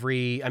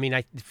every,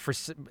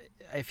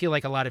 I feel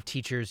like a lot of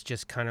teachers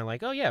just kind of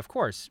like, oh yeah, of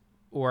course.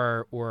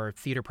 Or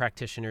theater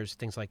practitioners,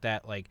 things like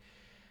that. Like,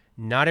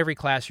 not every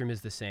classroom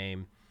is the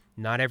same.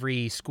 Not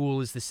every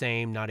school is the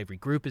same. Not every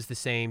group is the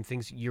same.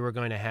 You are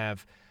going to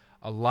have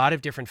a lot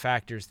of different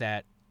factors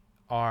that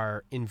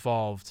are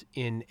involved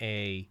in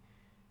a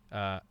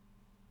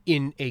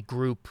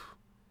group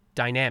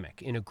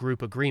dynamic, in a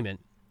group agreement.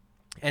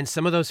 And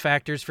some of those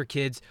factors for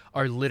kids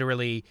are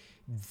literally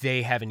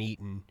they haven't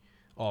eaten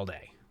all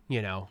day.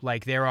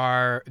 Like there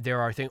are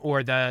things,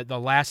 or the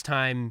last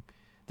time.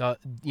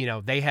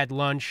 They had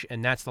lunch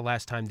and that's the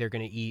last time they're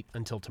going to eat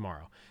until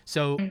tomorrow.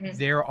 So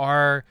There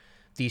are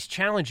these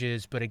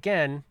challenges, but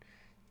again,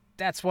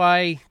 that's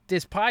why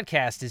this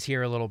podcast is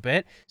here a little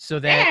bit, so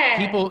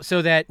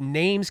that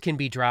names can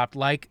be dropped,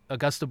 like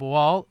Augusta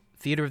Boal,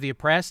 Theater of the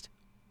Oppressed.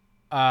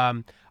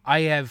 I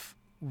have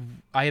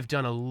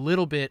done a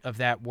little bit of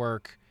that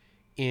work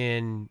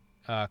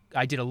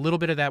I did a little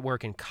bit of that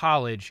work in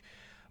college,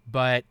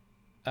 but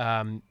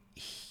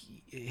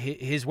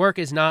his work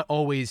is not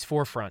always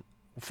forefront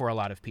for a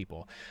lot of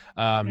people.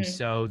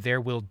 So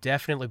there will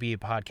definitely be a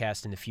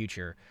podcast in the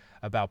future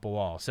about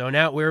Boal. So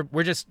now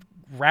we're just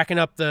racking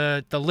up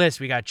the list.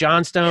 We got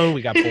Johnstone,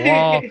 we got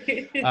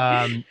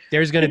Boal.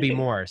 There's going to be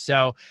more.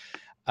 So,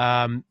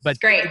 but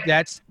great.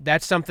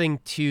 That's something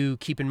to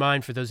keep in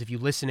mind for those of you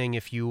listening.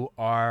 If you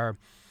are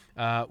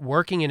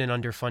working in an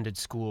underfunded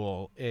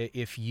school,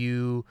 if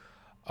you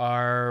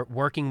are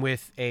working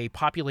with a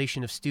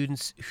population of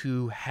students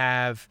who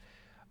have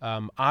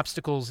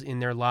obstacles in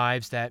their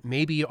lives that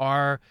maybe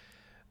are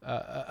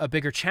a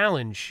bigger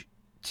challenge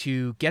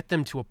to get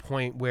them to a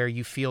point where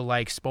you feel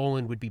like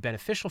Spolin would be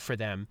beneficial for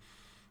them,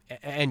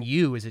 and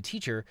you as a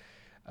teacher,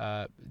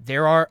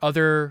 there are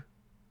other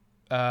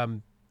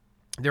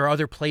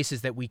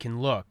places that we can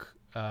look,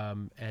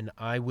 and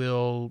I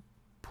will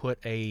put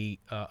a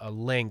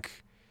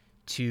link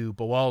to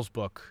Boal's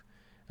book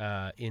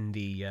in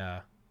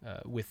the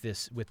with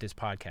this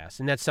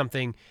podcast, and that's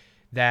something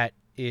that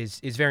is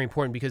very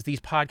important, because these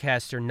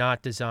podcasts are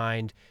not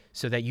designed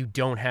so that you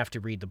don't have to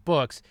read the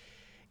books.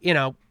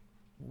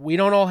 We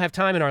don't all have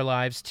time in our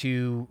lives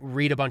to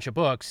read a bunch of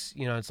books,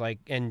 it's like,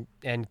 and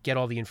get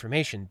all the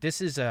information.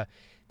 This is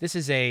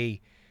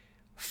a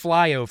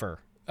flyover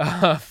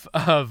of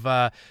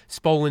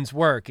Spolin's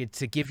work. It's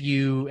to give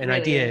you an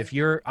idea.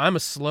 I'm a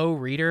slow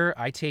reader.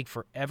 I take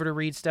forever to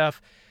read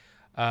stuff.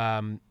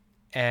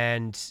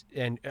 And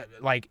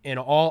like, in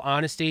all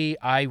honesty,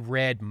 I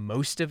read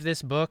most of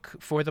this book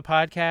for the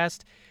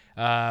podcast.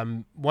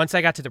 Once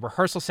I got to the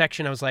rehearsal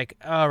section, I was like,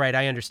 all right,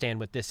 I understand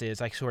what this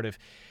is. I sort of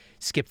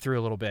skip through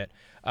a little bit.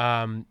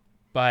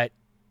 But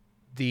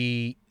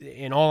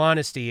in all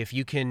honesty,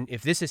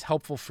 if this is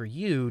helpful for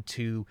you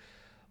to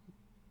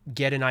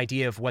get an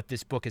idea of what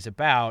this book is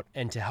about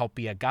and to help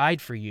be a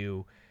guide for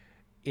you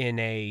in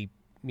a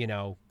 2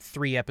 or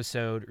 3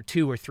 episode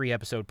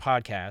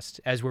podcast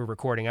as we're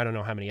recording. I don't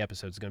know how many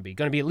episodes it's going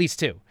to be at least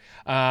 2.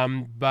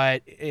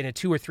 But in a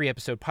 2 or 3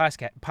 episode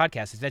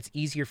podcast, if that's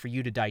easier for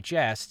you to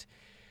digest,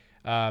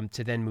 to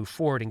then move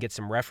forward and get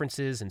some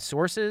references and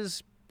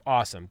sources,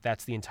 awesome.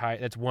 That's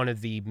one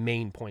of the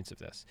main points of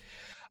this.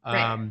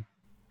 Right.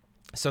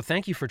 So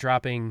thank you for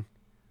dropping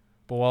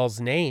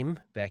Boal's name,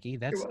 Becky.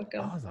 That's You're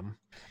welcome.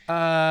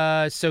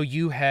 awesome. So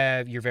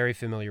you're very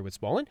familiar with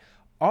Spolin.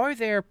 Are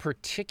there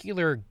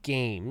particular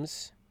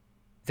games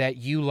that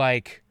you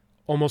like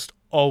almost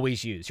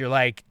always use? You're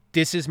like,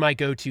 this is my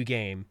go-to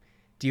game.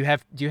 Do you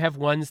have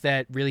ones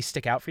that really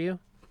stick out for you?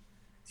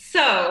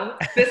 So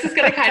this is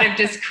going to kind of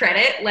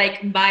discredit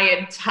like my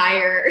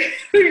entire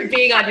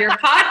being on your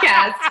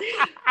podcast,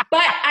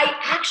 but I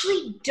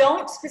actually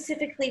don't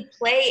specifically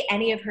play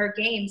any of her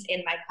games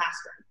in my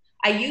classroom.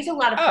 I use a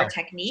lot of her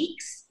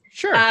techniques.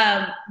 Sure.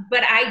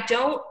 But I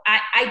don't,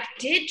 I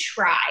did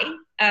try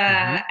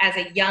as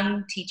a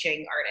young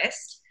teaching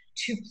artist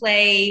to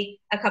play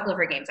a couple of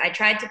her games. I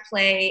tried to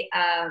play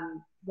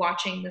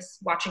watching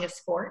a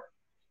sport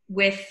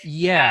with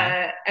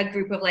a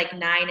group of like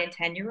 9 and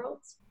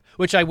 10-year-olds.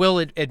 Which I will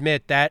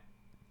admit that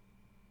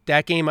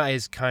game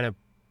is kind of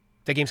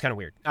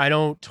weird. I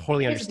don't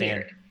totally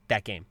understand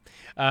that game.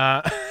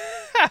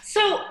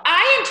 So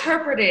I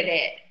interpreted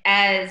it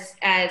as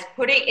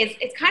putting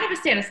it's kind of a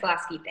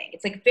Stanislavski thing.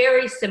 It's like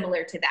very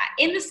similar to that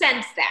in the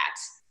sense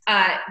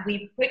that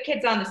we put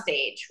kids on the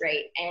stage,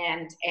 right?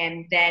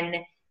 And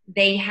then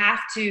they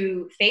have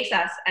to face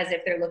us as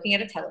if they're looking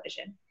at a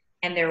television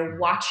and they're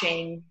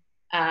watching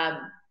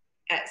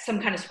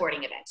some kind of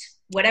sporting event,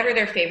 whatever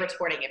their favorite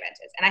sporting event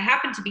is. And I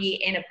happened to be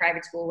in a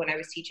private school when I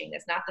was teaching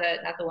this, not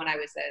the one I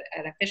was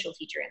an official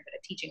teacher in, but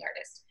a teaching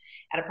artist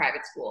at a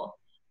private school.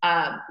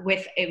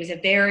 It was a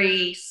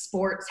very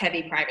sports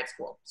heavy private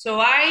school.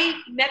 So I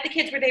met the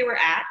kids where they were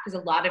at, because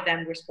a lot of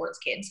them were sports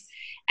kids.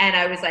 And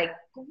I was like,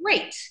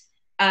 great.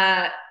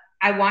 I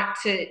want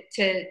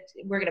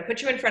we're going to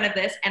put you in front of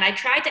this. And I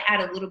tried to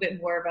add a little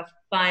bit more of a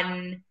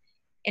fun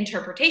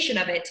interpretation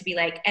of it to be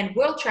like, and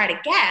we'll try to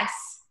guess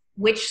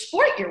which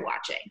sport you're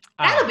watching.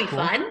 That'll be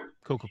fun.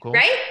 Cool.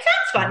 Right?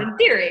 Sounds fun in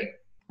theory.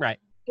 Right.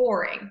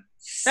 Boring.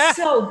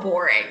 So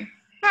boring.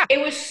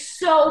 It was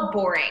so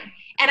boring.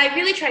 And I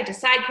really tried to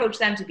side coach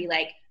them to be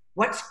like,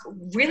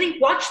 really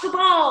watch the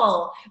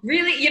ball,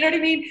 really, you know what I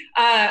mean?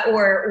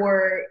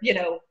 Or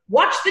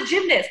watch the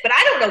gymnast, but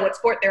I don't know what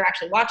sport they're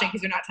actually watching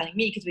because they're not telling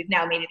me, because we've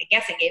now made it a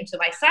guessing game. So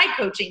my side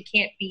coaching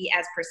can't be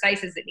as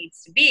precise as it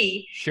needs to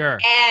be. Sure.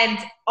 And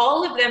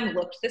all of them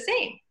looked the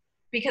same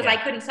because I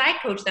couldn't side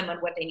coach them on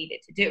what they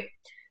needed to do.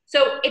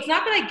 So it's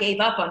not that I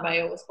gave up on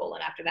Viola Spolin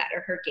after that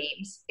or her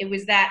games. It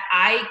was that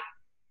I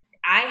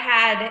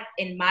had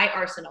in my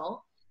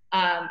arsenal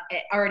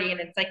already an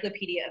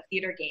encyclopedia of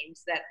theater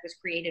games that was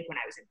created when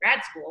I was in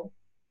grad school.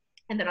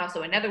 And then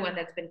also another one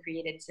that's been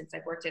created since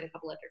I've worked at a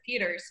couple other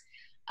theaters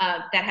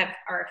that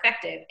are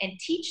effective and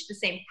teach the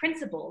same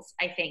principles,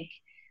 I think,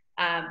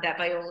 that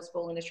Viola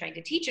Spolin is trying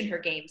to teach in her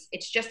games.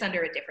 It's just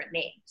under a different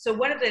name. So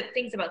one of the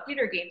things about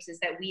theater games is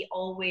that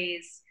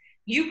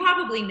you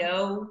probably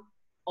know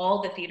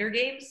all the theater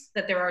games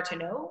that there are to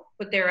know,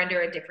 but they're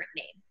under a different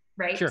name,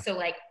 right? Sure. So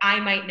like I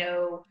might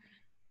know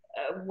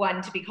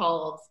one to be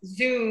called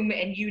Zoom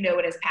and you know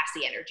it as Pass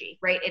the Energy,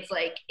 right? It's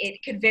like, it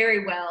could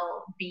very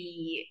well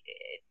be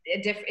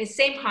a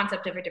same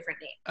concept of a different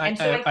name. And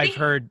so I've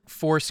heard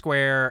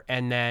Foursquare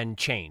and then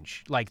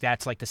Change. Like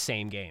that's like the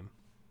same game.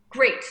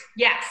 Great.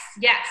 Yes.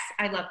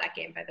 I love that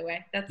game, by the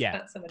way. That's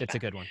so much that's fun. A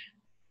good one.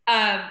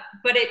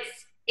 But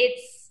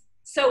it's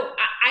so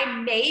I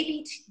may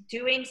be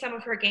doing some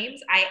of her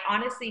games. I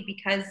honestly,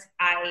 because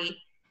I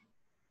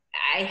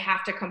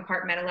have to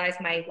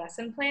compartmentalize my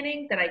lesson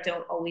planning, that I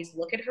don't always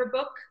look at her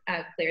book.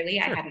 Clearly,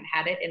 sure. I haven't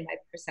had it in my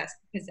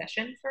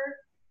possession for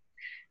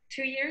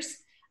 2 years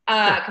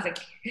because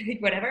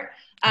whatever.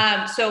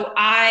 So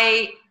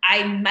I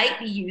might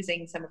be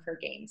using some of her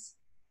games,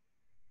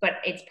 but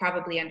it's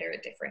probably under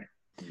a different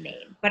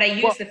name. But I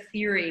use the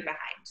theory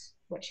behind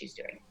what she's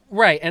doing.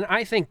 Right, and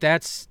I think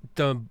that's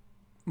the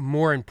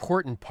more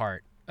important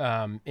part.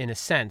 In a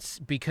sense,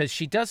 because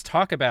she does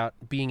talk about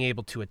being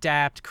able to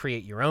adapt,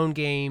 create your own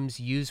games,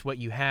 use what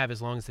you have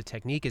as long as the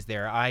technique is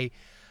there. I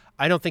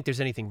don't think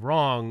there's anything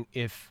wrong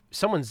if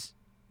someone's,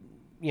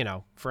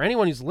 for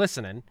anyone who's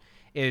listening,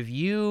 if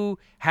you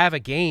have a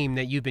game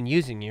that you've been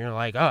using and you're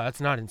like, oh,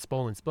 that's not in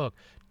Spolin's book,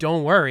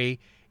 don't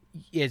worry.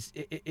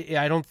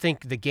 I don't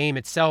think the game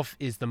itself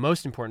is the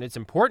most important. It's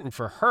important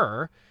for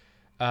her,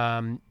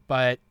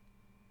 but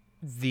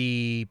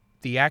the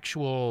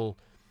actual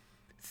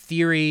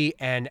theory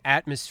and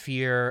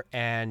atmosphere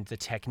and the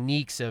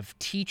techniques of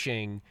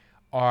teaching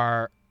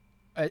are,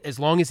 as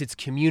long as it's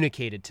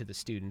communicated to the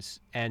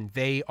students and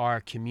they are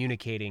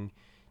communicating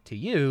to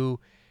you,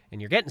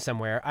 and you're getting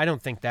somewhere, I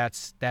don't think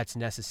that's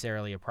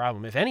necessarily a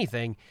problem. If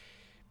anything,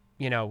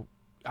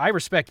 I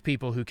respect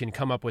people who can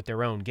come up with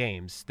their own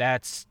games.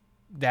 That's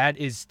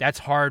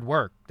hard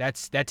work. That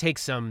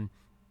takes some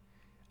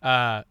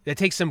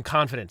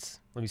confidence.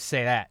 Let me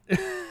say that.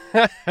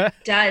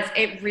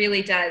 It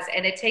really does,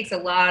 and it takes a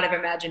lot of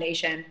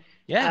imagination.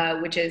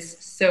 Yeah. Which is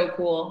so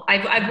cool.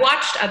 I've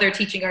watched other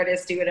teaching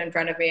artists do it in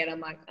front of me, and I'm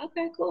like,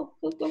 okay, cool.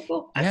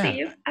 I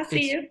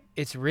see you.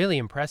 It's really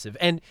impressive,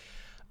 and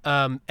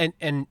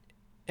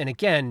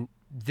again,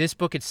 this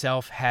book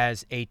itself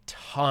has a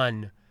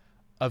ton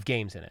of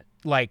games in it.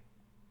 Like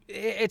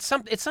it's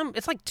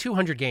like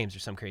 200 games or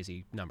some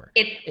crazy number.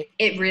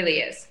 It really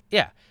is.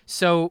 Yeah.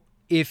 So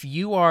if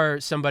you are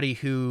somebody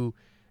who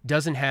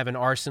doesn't have an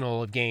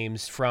arsenal of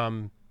games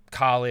from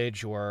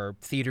college or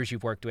theaters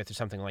you've worked with or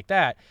something like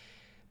that,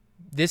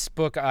 this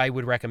book I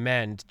would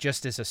recommend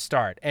just as a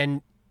start.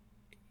 And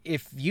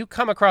if you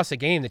come across a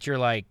game that you're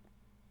like,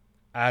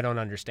 I don't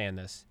understand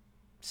this,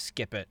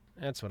 skip it.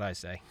 That's what I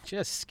say.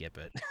 Just skip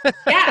it.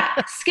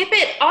 Yeah, skip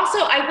it. Also,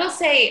 I will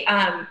say,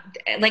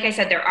 like I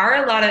said, there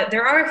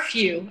are a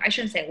few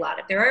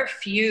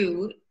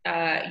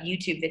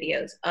YouTube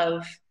videos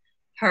of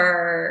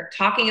her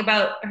talking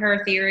about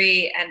her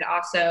theory and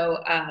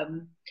also,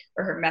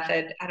 or her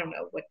method. I don't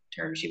know what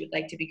term she would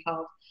like to be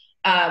called.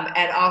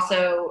 And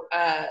also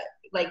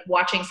like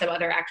watching some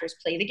other actors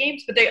play the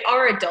games, but they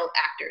are adult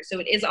actors. So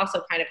it is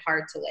also kind of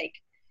hard to like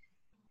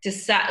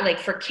decide, like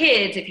for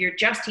kids, if you're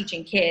just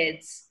teaching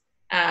kids,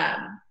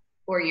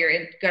 or you're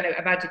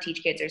about to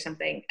teach kids or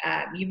something,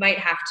 you might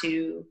have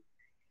to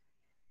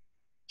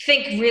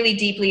think really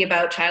deeply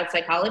about child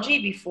psychology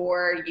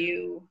before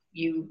you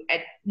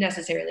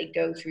necessarily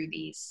go through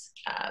these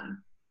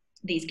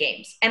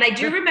games. And I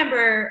do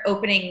remember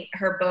opening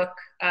her book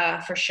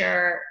for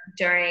sure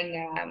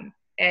during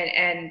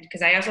and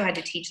because I also had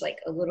to teach like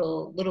a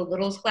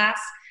littles class,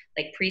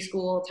 like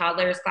preschool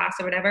toddlers class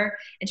or whatever,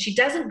 and she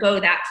doesn't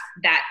go that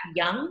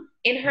young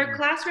in her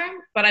classroom,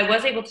 but I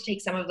was able to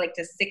take some of like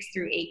the 6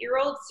 through 8 year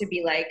olds to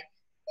be like,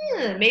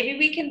 maybe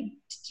we can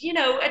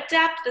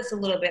adapt this a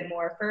little bit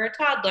more for a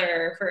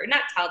toddler, for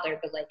not toddler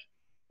but like,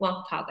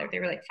 well, toddler, they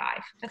were like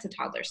 5. That's a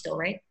toddler still,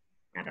 right?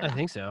 I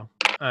think so.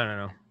 I don't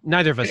know.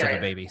 Neither of us have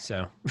a baby,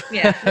 so.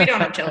 Yeah, we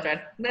don't have children.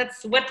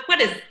 That's what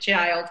is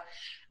child.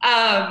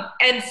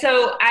 And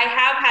so I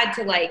have had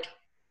to like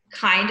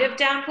kind of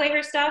downplay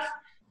her stuff,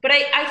 but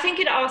I think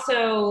it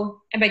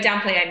also, and by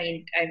downplay I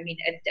mean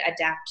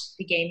adapt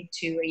the game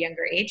to a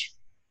younger age.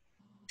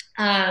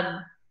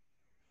 But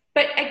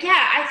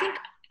yeah,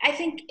 I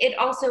think it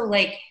also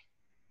like,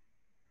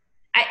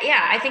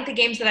 I think the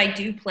games that I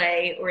do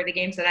play, or the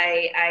games that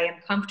I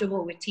am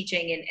comfortable with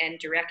teaching and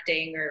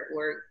directing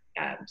or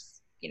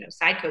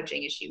side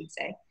coaching, as she would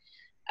say,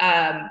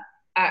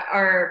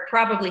 are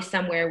probably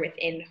somewhere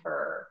within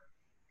her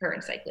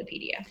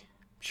encyclopedia.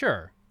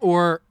 Sure.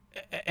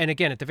 And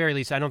again, at the very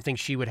least, I don't think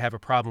she would have a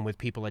problem with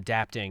people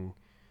adapting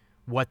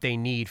what they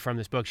need from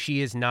this book.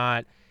 She is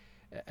not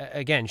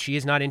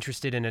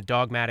interested in a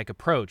dogmatic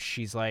approach.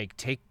 She's like,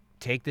 take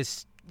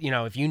this,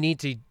 if you need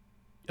to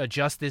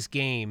adjust this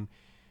game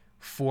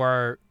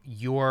for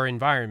your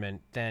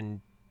environment,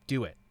 then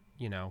do it.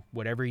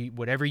 Whatever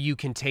you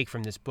can take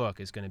from this book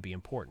is going to be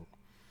important.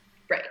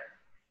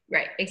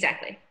 Right.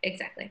 Exactly.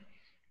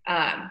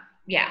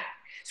 Yeah.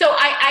 So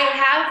I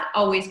have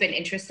always been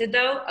interested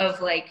though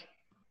of like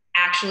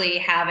actually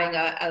having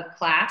a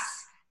class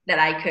that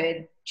I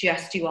could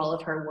just do all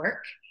of her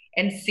work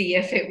and see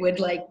if it would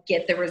like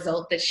get the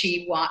result that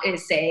she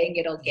is saying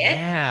it'll get.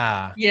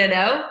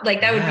 Yeah.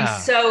 Like that would be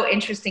so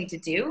interesting to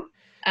do.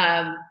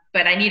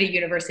 But I need a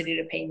university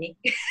to pay me.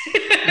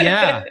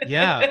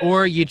 Yeah.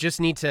 Or you just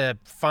need to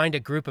find a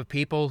group of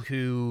people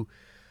who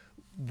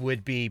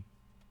would be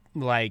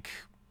like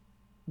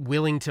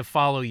willing to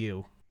follow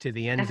you to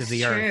the ends of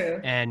the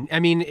earth. And I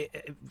mean,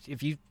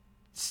 if you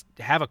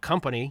have a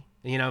company,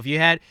 if you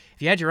had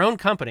your own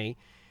company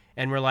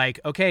and we're like,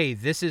 okay,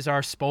 this is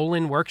our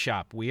Spolin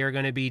workshop, we are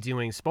going to be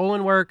doing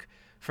Spolin work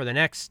for the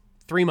next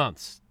 3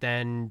 months,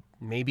 then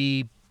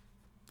maybe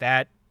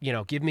that,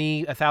 give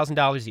me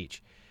 $1,000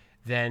 each.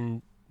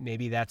 Then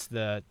maybe that's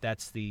the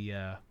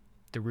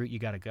route you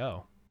got to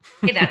go.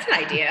 Hey, that's an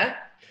idea.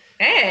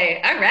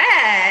 Hey, all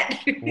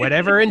right.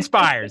 Whatever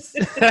inspires.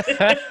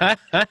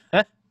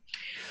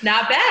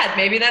 Not bad.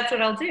 Maybe that's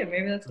what I'll do.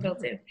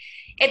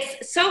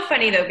 It's so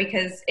funny though,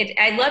 because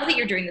I love that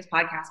you're doing this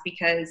podcast,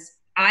 because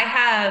I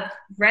have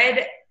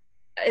read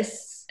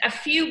a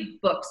few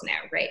books now,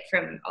 right,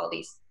 from all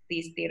these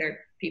theater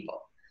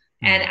people.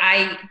 And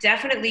I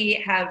definitely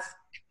have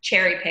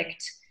cherry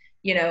picked,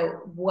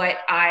 what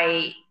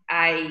I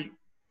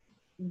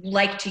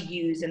like to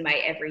use in my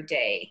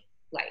everyday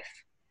life.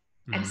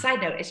 And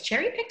side note, is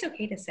cherry picked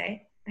okay to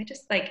say? I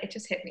just it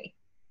just hit me.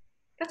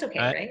 That's okay,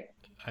 right?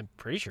 I'm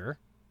pretty sure.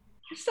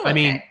 Still okay. I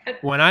mean,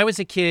 when I was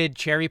a kid,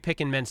 cherry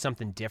picking meant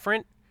something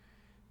different,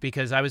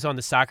 because I was on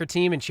the soccer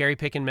team and cherry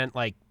picking meant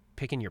like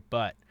picking your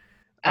butt.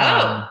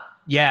 Oh.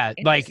 Yeah,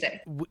 like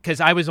because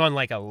I was on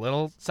like a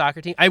little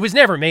soccer team. It was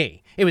never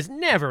me.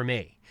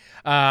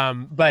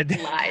 But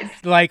Lies.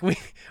 like we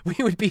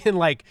would be in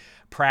like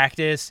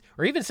practice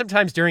or even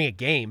sometimes during a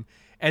game,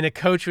 and the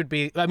coach would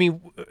be, I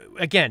mean,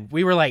 again,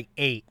 we were like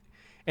 8,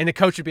 and the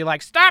coach would be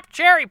like, "Stop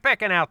cherry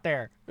picking out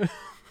there."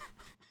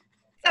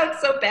 Sounds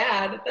so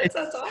bad. That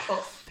sounds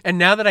awful. And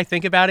now that I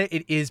think about it,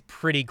 it is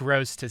pretty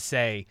gross to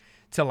say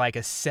to like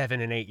a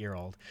 7 and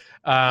 8-year-old.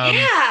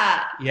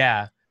 Yeah.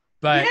 Yeah.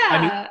 But I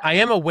mean, Yeah. I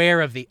am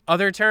aware of the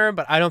other term,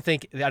 but I don't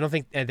think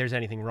there's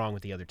anything wrong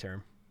with the other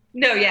term.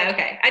 No, yeah,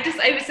 okay. I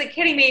was like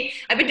kidding me.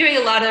 I've been doing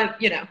a lot of,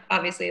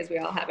 obviously as we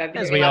all have, I've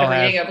been As doing we a lot all of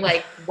have. reading of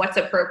like what's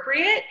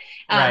appropriate,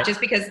 Right.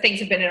 just because things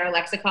have been in our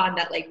lexicon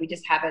that like we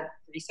just haven't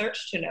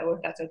researched to know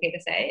if that's okay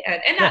to say,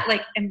 and Yeah. not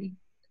like and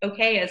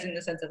okay as in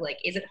the sense of like,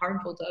 is it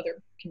harmful to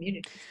other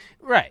communities?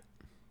 Right.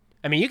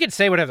 I mean, you can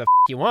say whatever the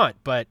you want,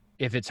 but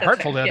if it's That's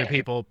hurtful fair, to yeah. other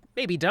people,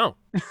 maybe don't.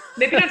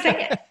 Maybe don't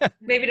say it.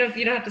 Maybe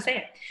you don't have to say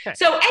it. Okay.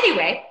 So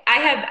anyway, I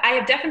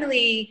have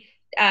definitely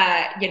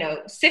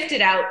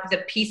sifted out the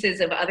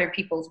pieces of other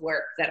people's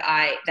work that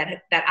I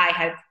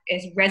have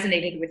has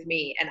resonated with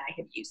me, and I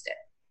have used it.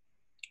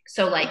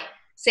 So like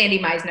Sandy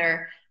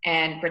Meisner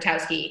and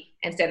Grotowski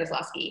and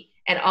Stanislavski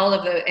and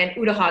and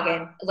Uta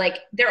Hagen, like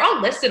they're all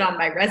listed on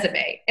my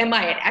resume. Am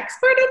I an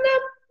expert in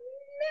them?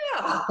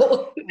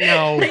 No.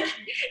 No. Like,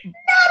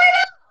 not at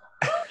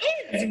all.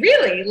 Who is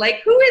really?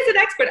 Like, who is an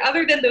expert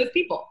other than those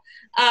people?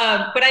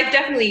 But I've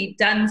definitely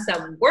done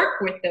some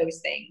work with those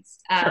things.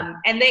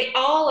 Sure. And they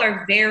all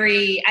are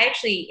I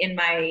actually, in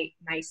my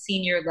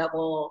senior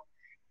level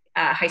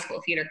high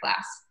school theater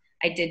class,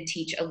 I did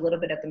teach a little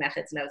bit of the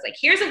methods. And I was like,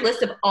 here's a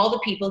list of all the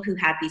people who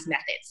had these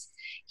methods.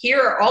 Here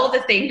are all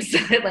the things,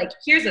 like,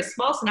 here's a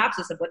small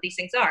synopsis of what these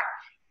things are.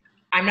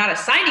 I'm not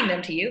assigning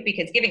them to you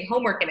because giving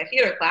homework in a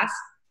theater class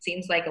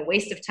seems like a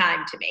waste of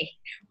time to me.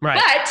 Right.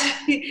 But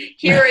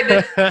here are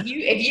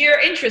if you're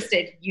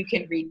interested, you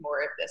can read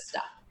more of this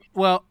stuff.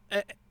 Well,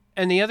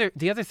 and the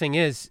other thing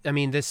is, I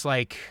mean, this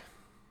like,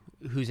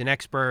 who's an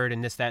expert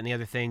and this, that, and the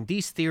other thing,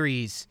 these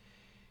theories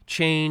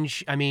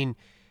change. I mean,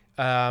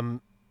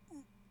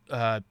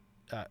 Spolin,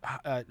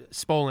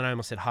 I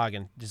almost said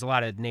Hagen. There's a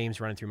lot of names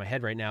running through my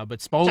head right now, but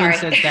Spolin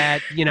says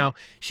that,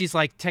 she's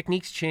like,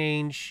 techniques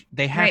change.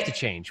 They have to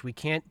change. We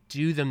can't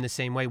do them the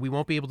same way. We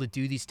won't be able to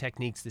do these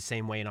techniques the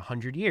same way in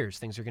 100 years.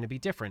 Things are going to be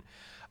different.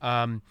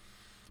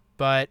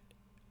 But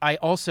I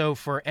also,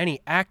 for any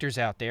actors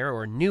out there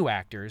or new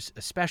actors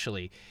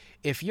especially,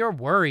 if you're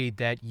worried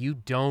that you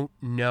don't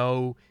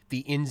know the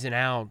ins and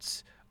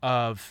outs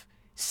of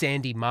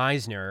Sandy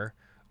Meisner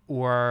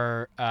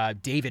or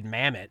David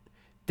Mamet,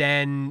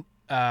 then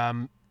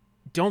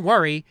don't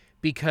worry,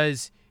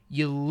 because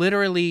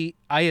Becky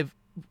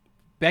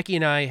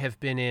and I have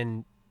been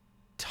in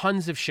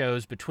tons of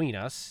shows between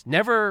us,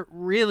 never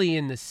really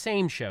in the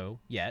same show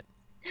yet.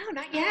 No,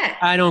 not yet.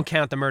 I don't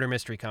count the Murder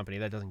Mystery Company.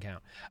 That doesn't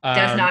count.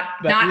 Does not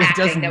acting.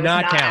 Does That was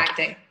not count.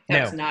 acting.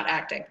 That was not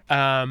acting.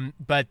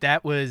 But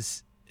that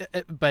was,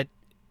 but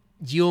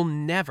you'll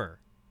never,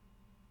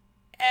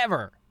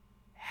 ever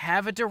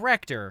have a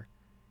director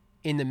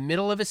in the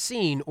middle of a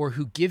scene or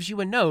who gives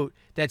you a note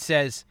that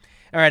says,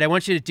 all right, I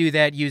want you to do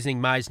that using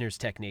Meisner's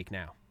technique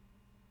now.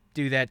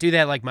 Do that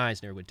like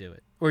Meisner would do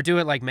it. Or do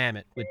it like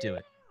Mamet would do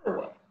it.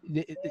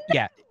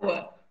 Yeah.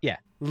 Yeah.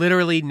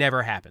 Literally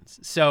never happens.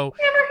 So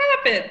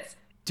Never happens.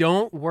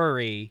 Don't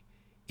worry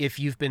if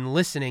you've been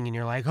listening and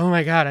you're like, oh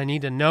my God, I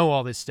need to know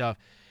all this stuff.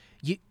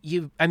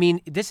 I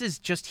mean, this is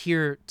just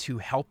here to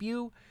help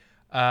you.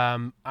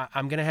 I'm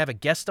going to have a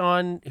guest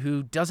on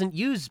who doesn't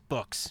use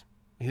books,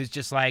 who's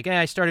just like,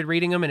 I started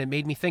reading them and it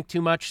made me think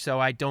too much, so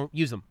I don't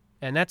use them.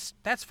 And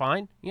that's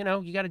fine. You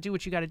got to do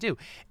what you got to do.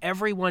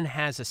 Everyone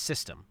has a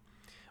system,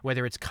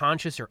 whether it's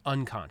conscious or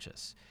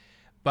unconscious.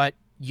 But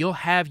you'll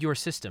have your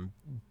system.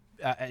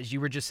 As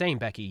you were just saying,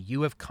 Becky,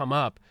 you have come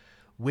up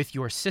with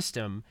your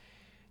system,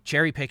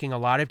 cherry picking a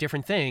lot of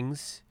different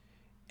things,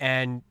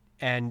 and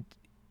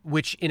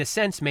which in a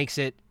sense makes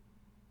it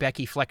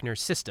Becky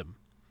Fleckner's system,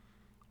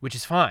 which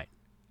is fine.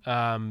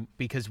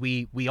 Because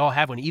we all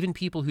have one. Even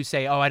people who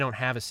say, oh, I don't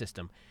have a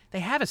system.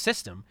 They have a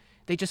system.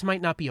 They just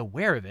might not be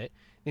aware of it.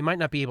 They might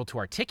not be able to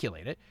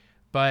articulate it.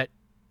 But,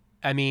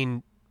 I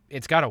mean,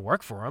 it's got to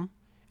work for them.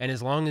 And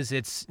as long as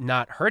it's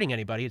not hurting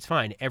anybody, it's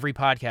fine. Every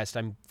podcast,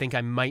 I think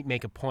I might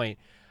make a point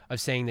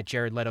of saying that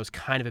Jared Leto's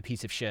kind of a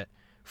piece of shit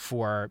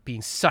for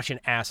being such an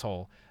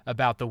asshole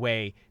about the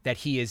way that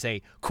he is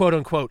a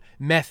quote-unquote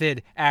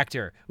method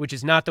actor, which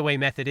is not the way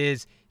method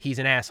is. He's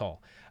an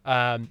asshole.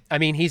 I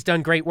mean, he's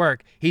done great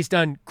work. He's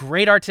done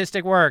great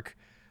artistic work,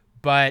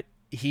 but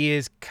he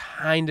is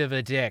kind of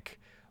a dick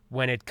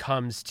when it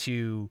comes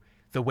to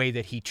the way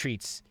that he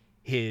treats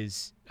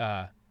his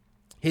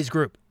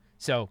group.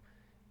 So,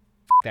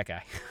 that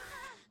guy.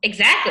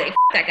 Exactly.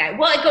 That guy.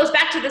 Well, it goes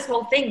back to this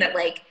whole thing that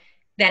like,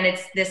 then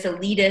it's this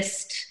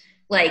elitist,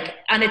 like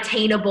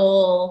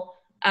unattainable,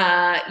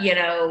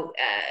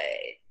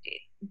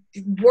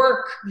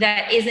 work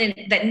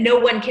that no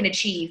one can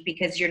achieve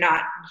because you're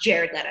not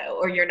Jared Leto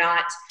or you're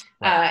not,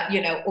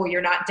 or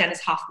you're not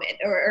Dennis Hoffman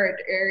or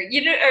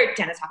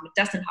Dennis Hoffman,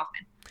 Dustin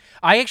Hoffman.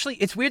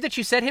 It's weird that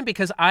you said him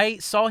because I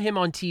saw him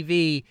on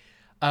TV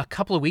a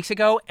couple of weeks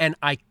ago and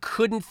I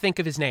couldn't think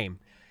of his name.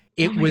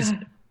 It was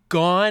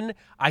gone.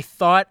 I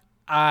thought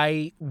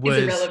I was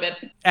He's irrelevant.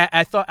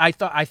 I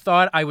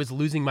thought I was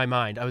losing my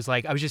mind. I was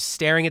just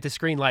staring at the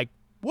screen like,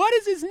 what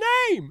is his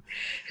name?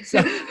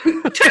 So,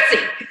 Tootsie!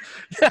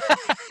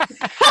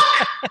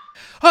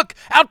 Hook,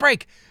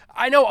 Outbreak.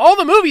 I know all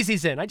the movies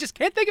he's in. I just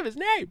can't think of his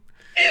name.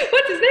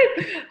 What's his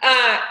name?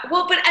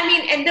 Well, but I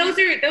mean, and those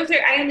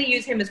are. I only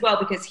use him as well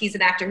because he's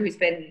an actor who's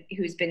been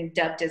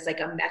dubbed as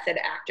like a method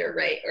actor,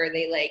 right? Or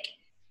they like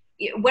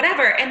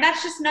whatever, and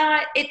that's just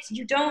not. It's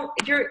you don't.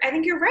 You're. I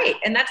think you're right,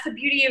 and that's the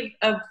beauty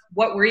of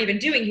what we're even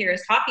doing here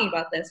is talking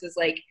about this. Is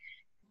like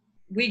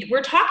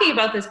we're talking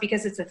about this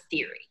because it's a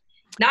theory.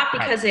 Not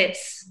because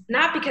it's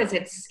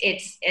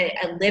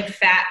a live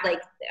fat,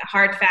 like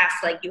hard fast,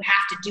 like you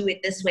have to do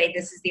it this way.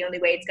 This is the only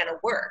way it's going to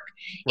work.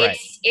 Right.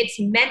 It's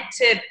meant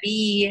to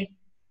be,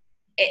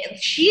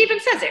 she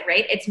even says it,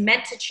 right? It's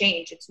meant to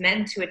change. It's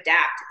meant to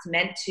adapt. It's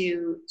meant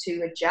to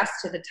adjust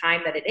to the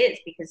time that it is,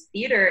 because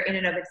theater in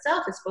and of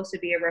itself is supposed to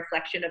be a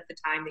reflection of the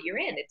time that you're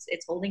in.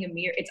 It's holding a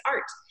mirror. It's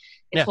art.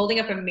 It's holding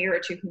up a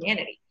mirror to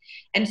humanity.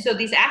 And so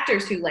these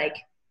actors who like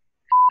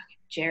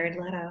Jared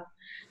Leto,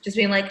 just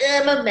being like,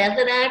 I'm a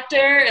method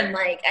actor, and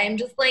like I'm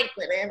just like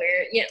whatever,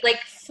 yeah, like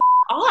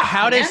off.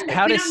 How does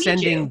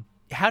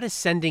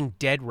sending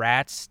dead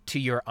rats to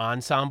your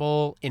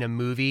ensemble in a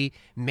movie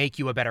make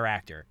you a better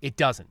actor? It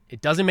doesn't.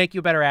 It doesn't make you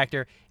a better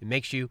actor. It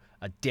makes you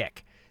a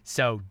dick.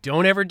 So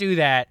don't ever do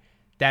that.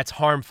 That's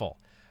harmful.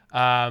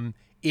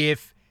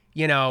 If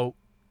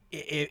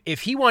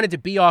he wanted to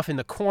be off in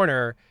the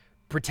corner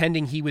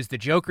pretending he was the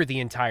Joker the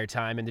entire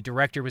time and the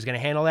director was going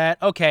to handle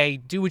that, okay,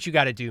 do what you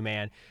got to do,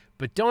 man.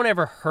 But don't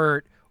ever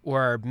hurt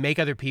or make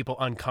other people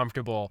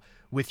uncomfortable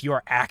with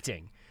your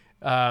acting,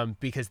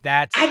 because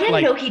that's. I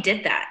didn't know he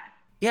did that.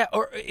 Yeah,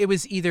 or it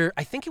was either,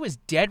 I think it was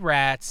Dead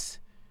Rats.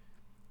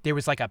 There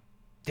was like a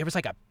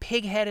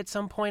pig head at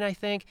some point. I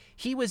think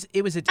used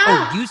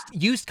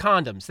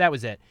condoms. That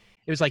was it.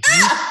 It was like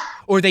used,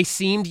 or they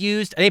seemed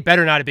used. They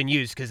better not have been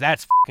used because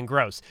that's fucking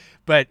gross.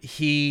 But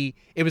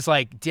it was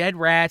like Dead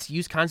Rats,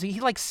 used condoms. He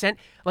like sent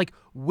like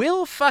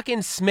Will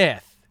fucking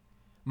Smith,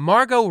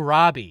 Margot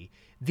Robbie.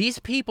 These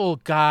people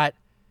got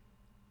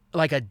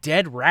like a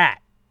dead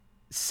rat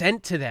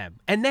sent to them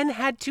and then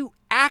had to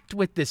act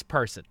with this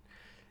person.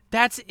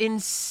 That's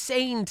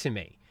insane to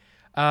me.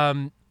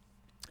 I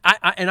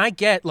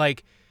get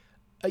like,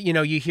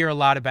 you hear a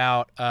lot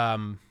about,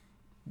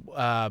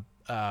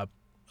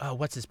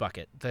 what's his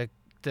bucket?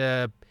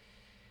 The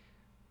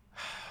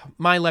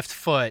My Left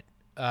Foot,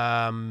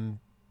 Daniel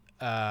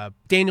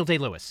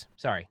Day-Lewis.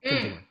 Sorry.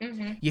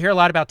 Mm-hmm. You hear a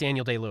lot about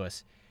Daniel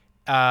Day-Lewis.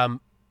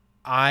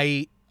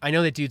 I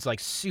know that dude's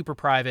like super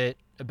private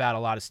about a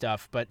lot of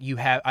stuff, but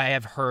I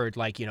have heard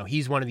like,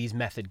 he's one of these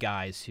method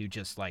guys who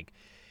just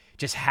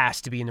has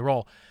to be in the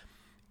role.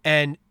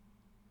 And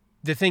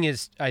the thing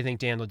is, I think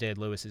Daniel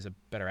Day-Lewis is a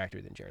better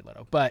actor than Jared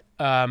Leto. But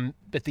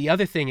the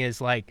other thing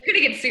is like, you're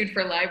gonna get sued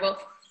for libel.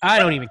 I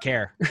don't even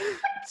care.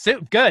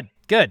 So good.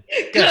 Then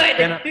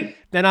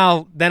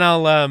I'll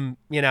that'll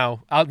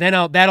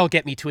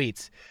get me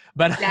tweets.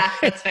 But yeah,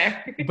 that's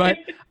fair.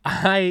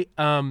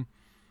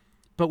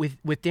 But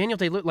with Daniel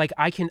Day-Lewis, like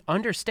I can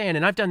understand,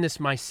 and I've done this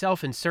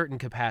myself in certain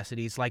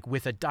capacities, like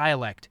with a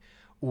dialect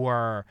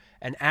or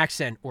an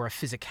accent or a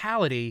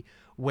physicality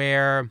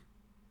where,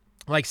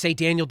 like, say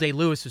Daniel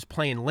Day-Lewis was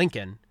playing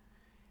Lincoln,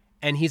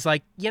 and he's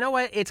like, you know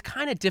what? It's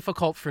kind of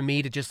difficult for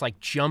me to just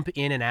like jump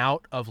in and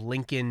out of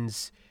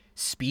Lincoln's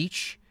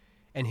speech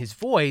and his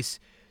voice,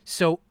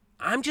 so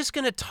I'm just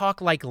gonna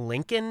talk like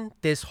Lincoln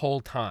this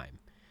whole time.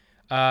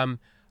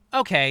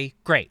 Okay,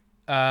 great.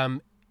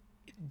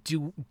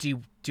 Do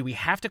we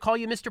have to call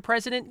you Mr.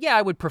 President? Yeah,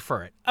 I would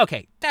prefer it.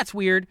 Okay, that's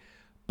weird,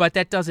 but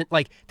that doesn't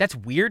that's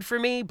weird for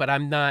me, but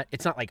I'm not,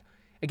 it's not like,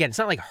 again, it's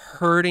not like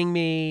hurting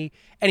me.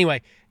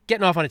 Anyway,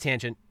 getting off on a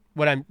tangent.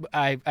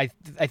 I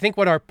think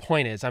what our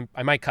point is, I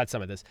might cut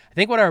some of this. I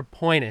think what our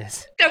point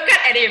is. Don't cut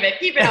any of it.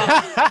 Keep it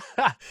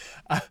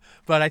all.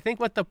 But I think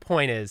what the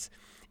point is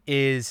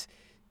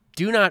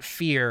do not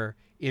fear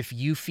if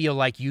you feel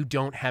like you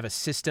don't have a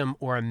system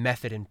or a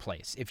method in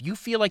place. If you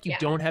feel like you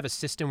don't have a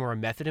system or a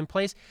method in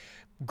place,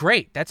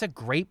 great. That's a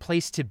great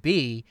place to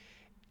be.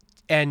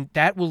 And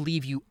that will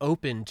leave you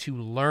open to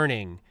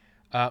learning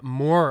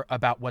more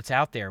about what's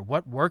out there,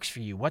 what works for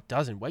you, what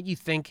doesn't, what you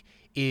think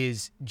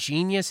is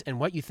genius and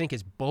what you think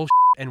is bullshit.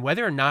 And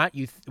whether or not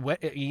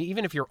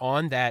even if you're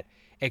on that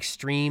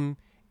extreme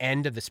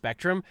end of the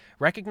spectrum,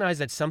 recognize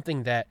that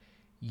something that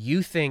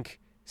you think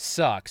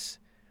sucks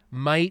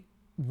might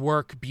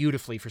work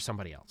beautifully for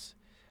somebody else.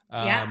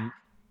 And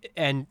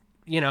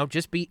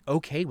just be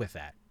okay with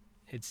that.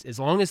 It's as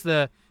long as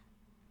the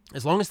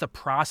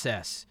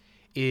process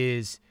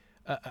is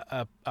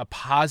a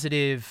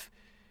positive,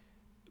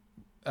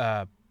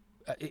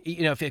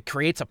 if it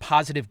creates a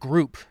positive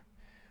group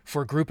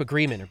for group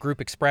agreement or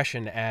group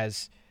expression,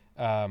 as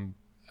Spolin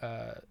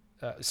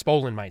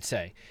might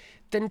say,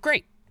 then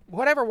great,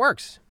 whatever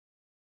works.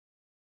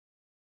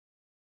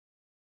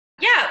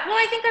 Yeah, well,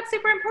 I think that's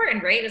super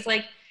important, right? It's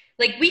like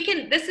we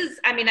can, this is,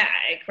 I mean,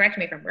 correct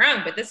me if I'm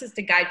wrong, but this is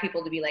to guide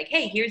people to be like,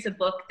 hey, here's a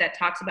book that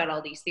talks about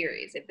all these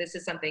theories. If this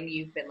is something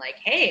you've been like,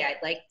 hey, I'd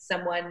like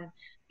someone,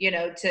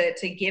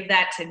 to give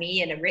that to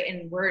me in a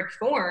written word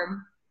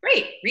form,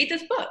 great, read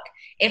this book.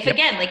 If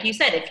again, like you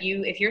said,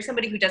 if you're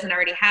somebody who doesn't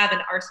already have an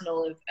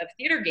arsenal of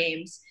theater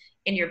games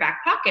in your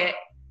back pocket,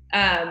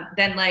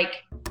 then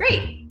like,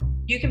 great,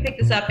 you can pick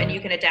this up and you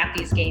can adapt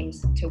these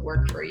games to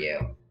work for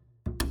you.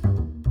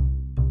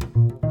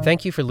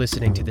 Thank you for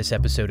listening to this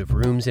episode of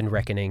Rooms and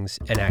Reckonings,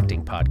 an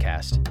acting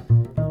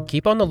podcast.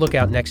 Keep on the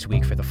lookout next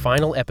week for the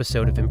final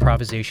episode of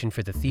Improvisation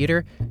for the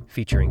Theater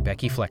featuring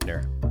Becky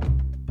Fleckner.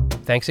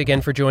 Thanks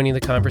again for joining the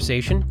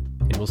conversation,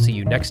 and we'll see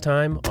you next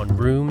time on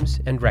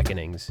Rooms and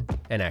Reckonings,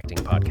 an acting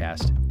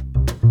podcast.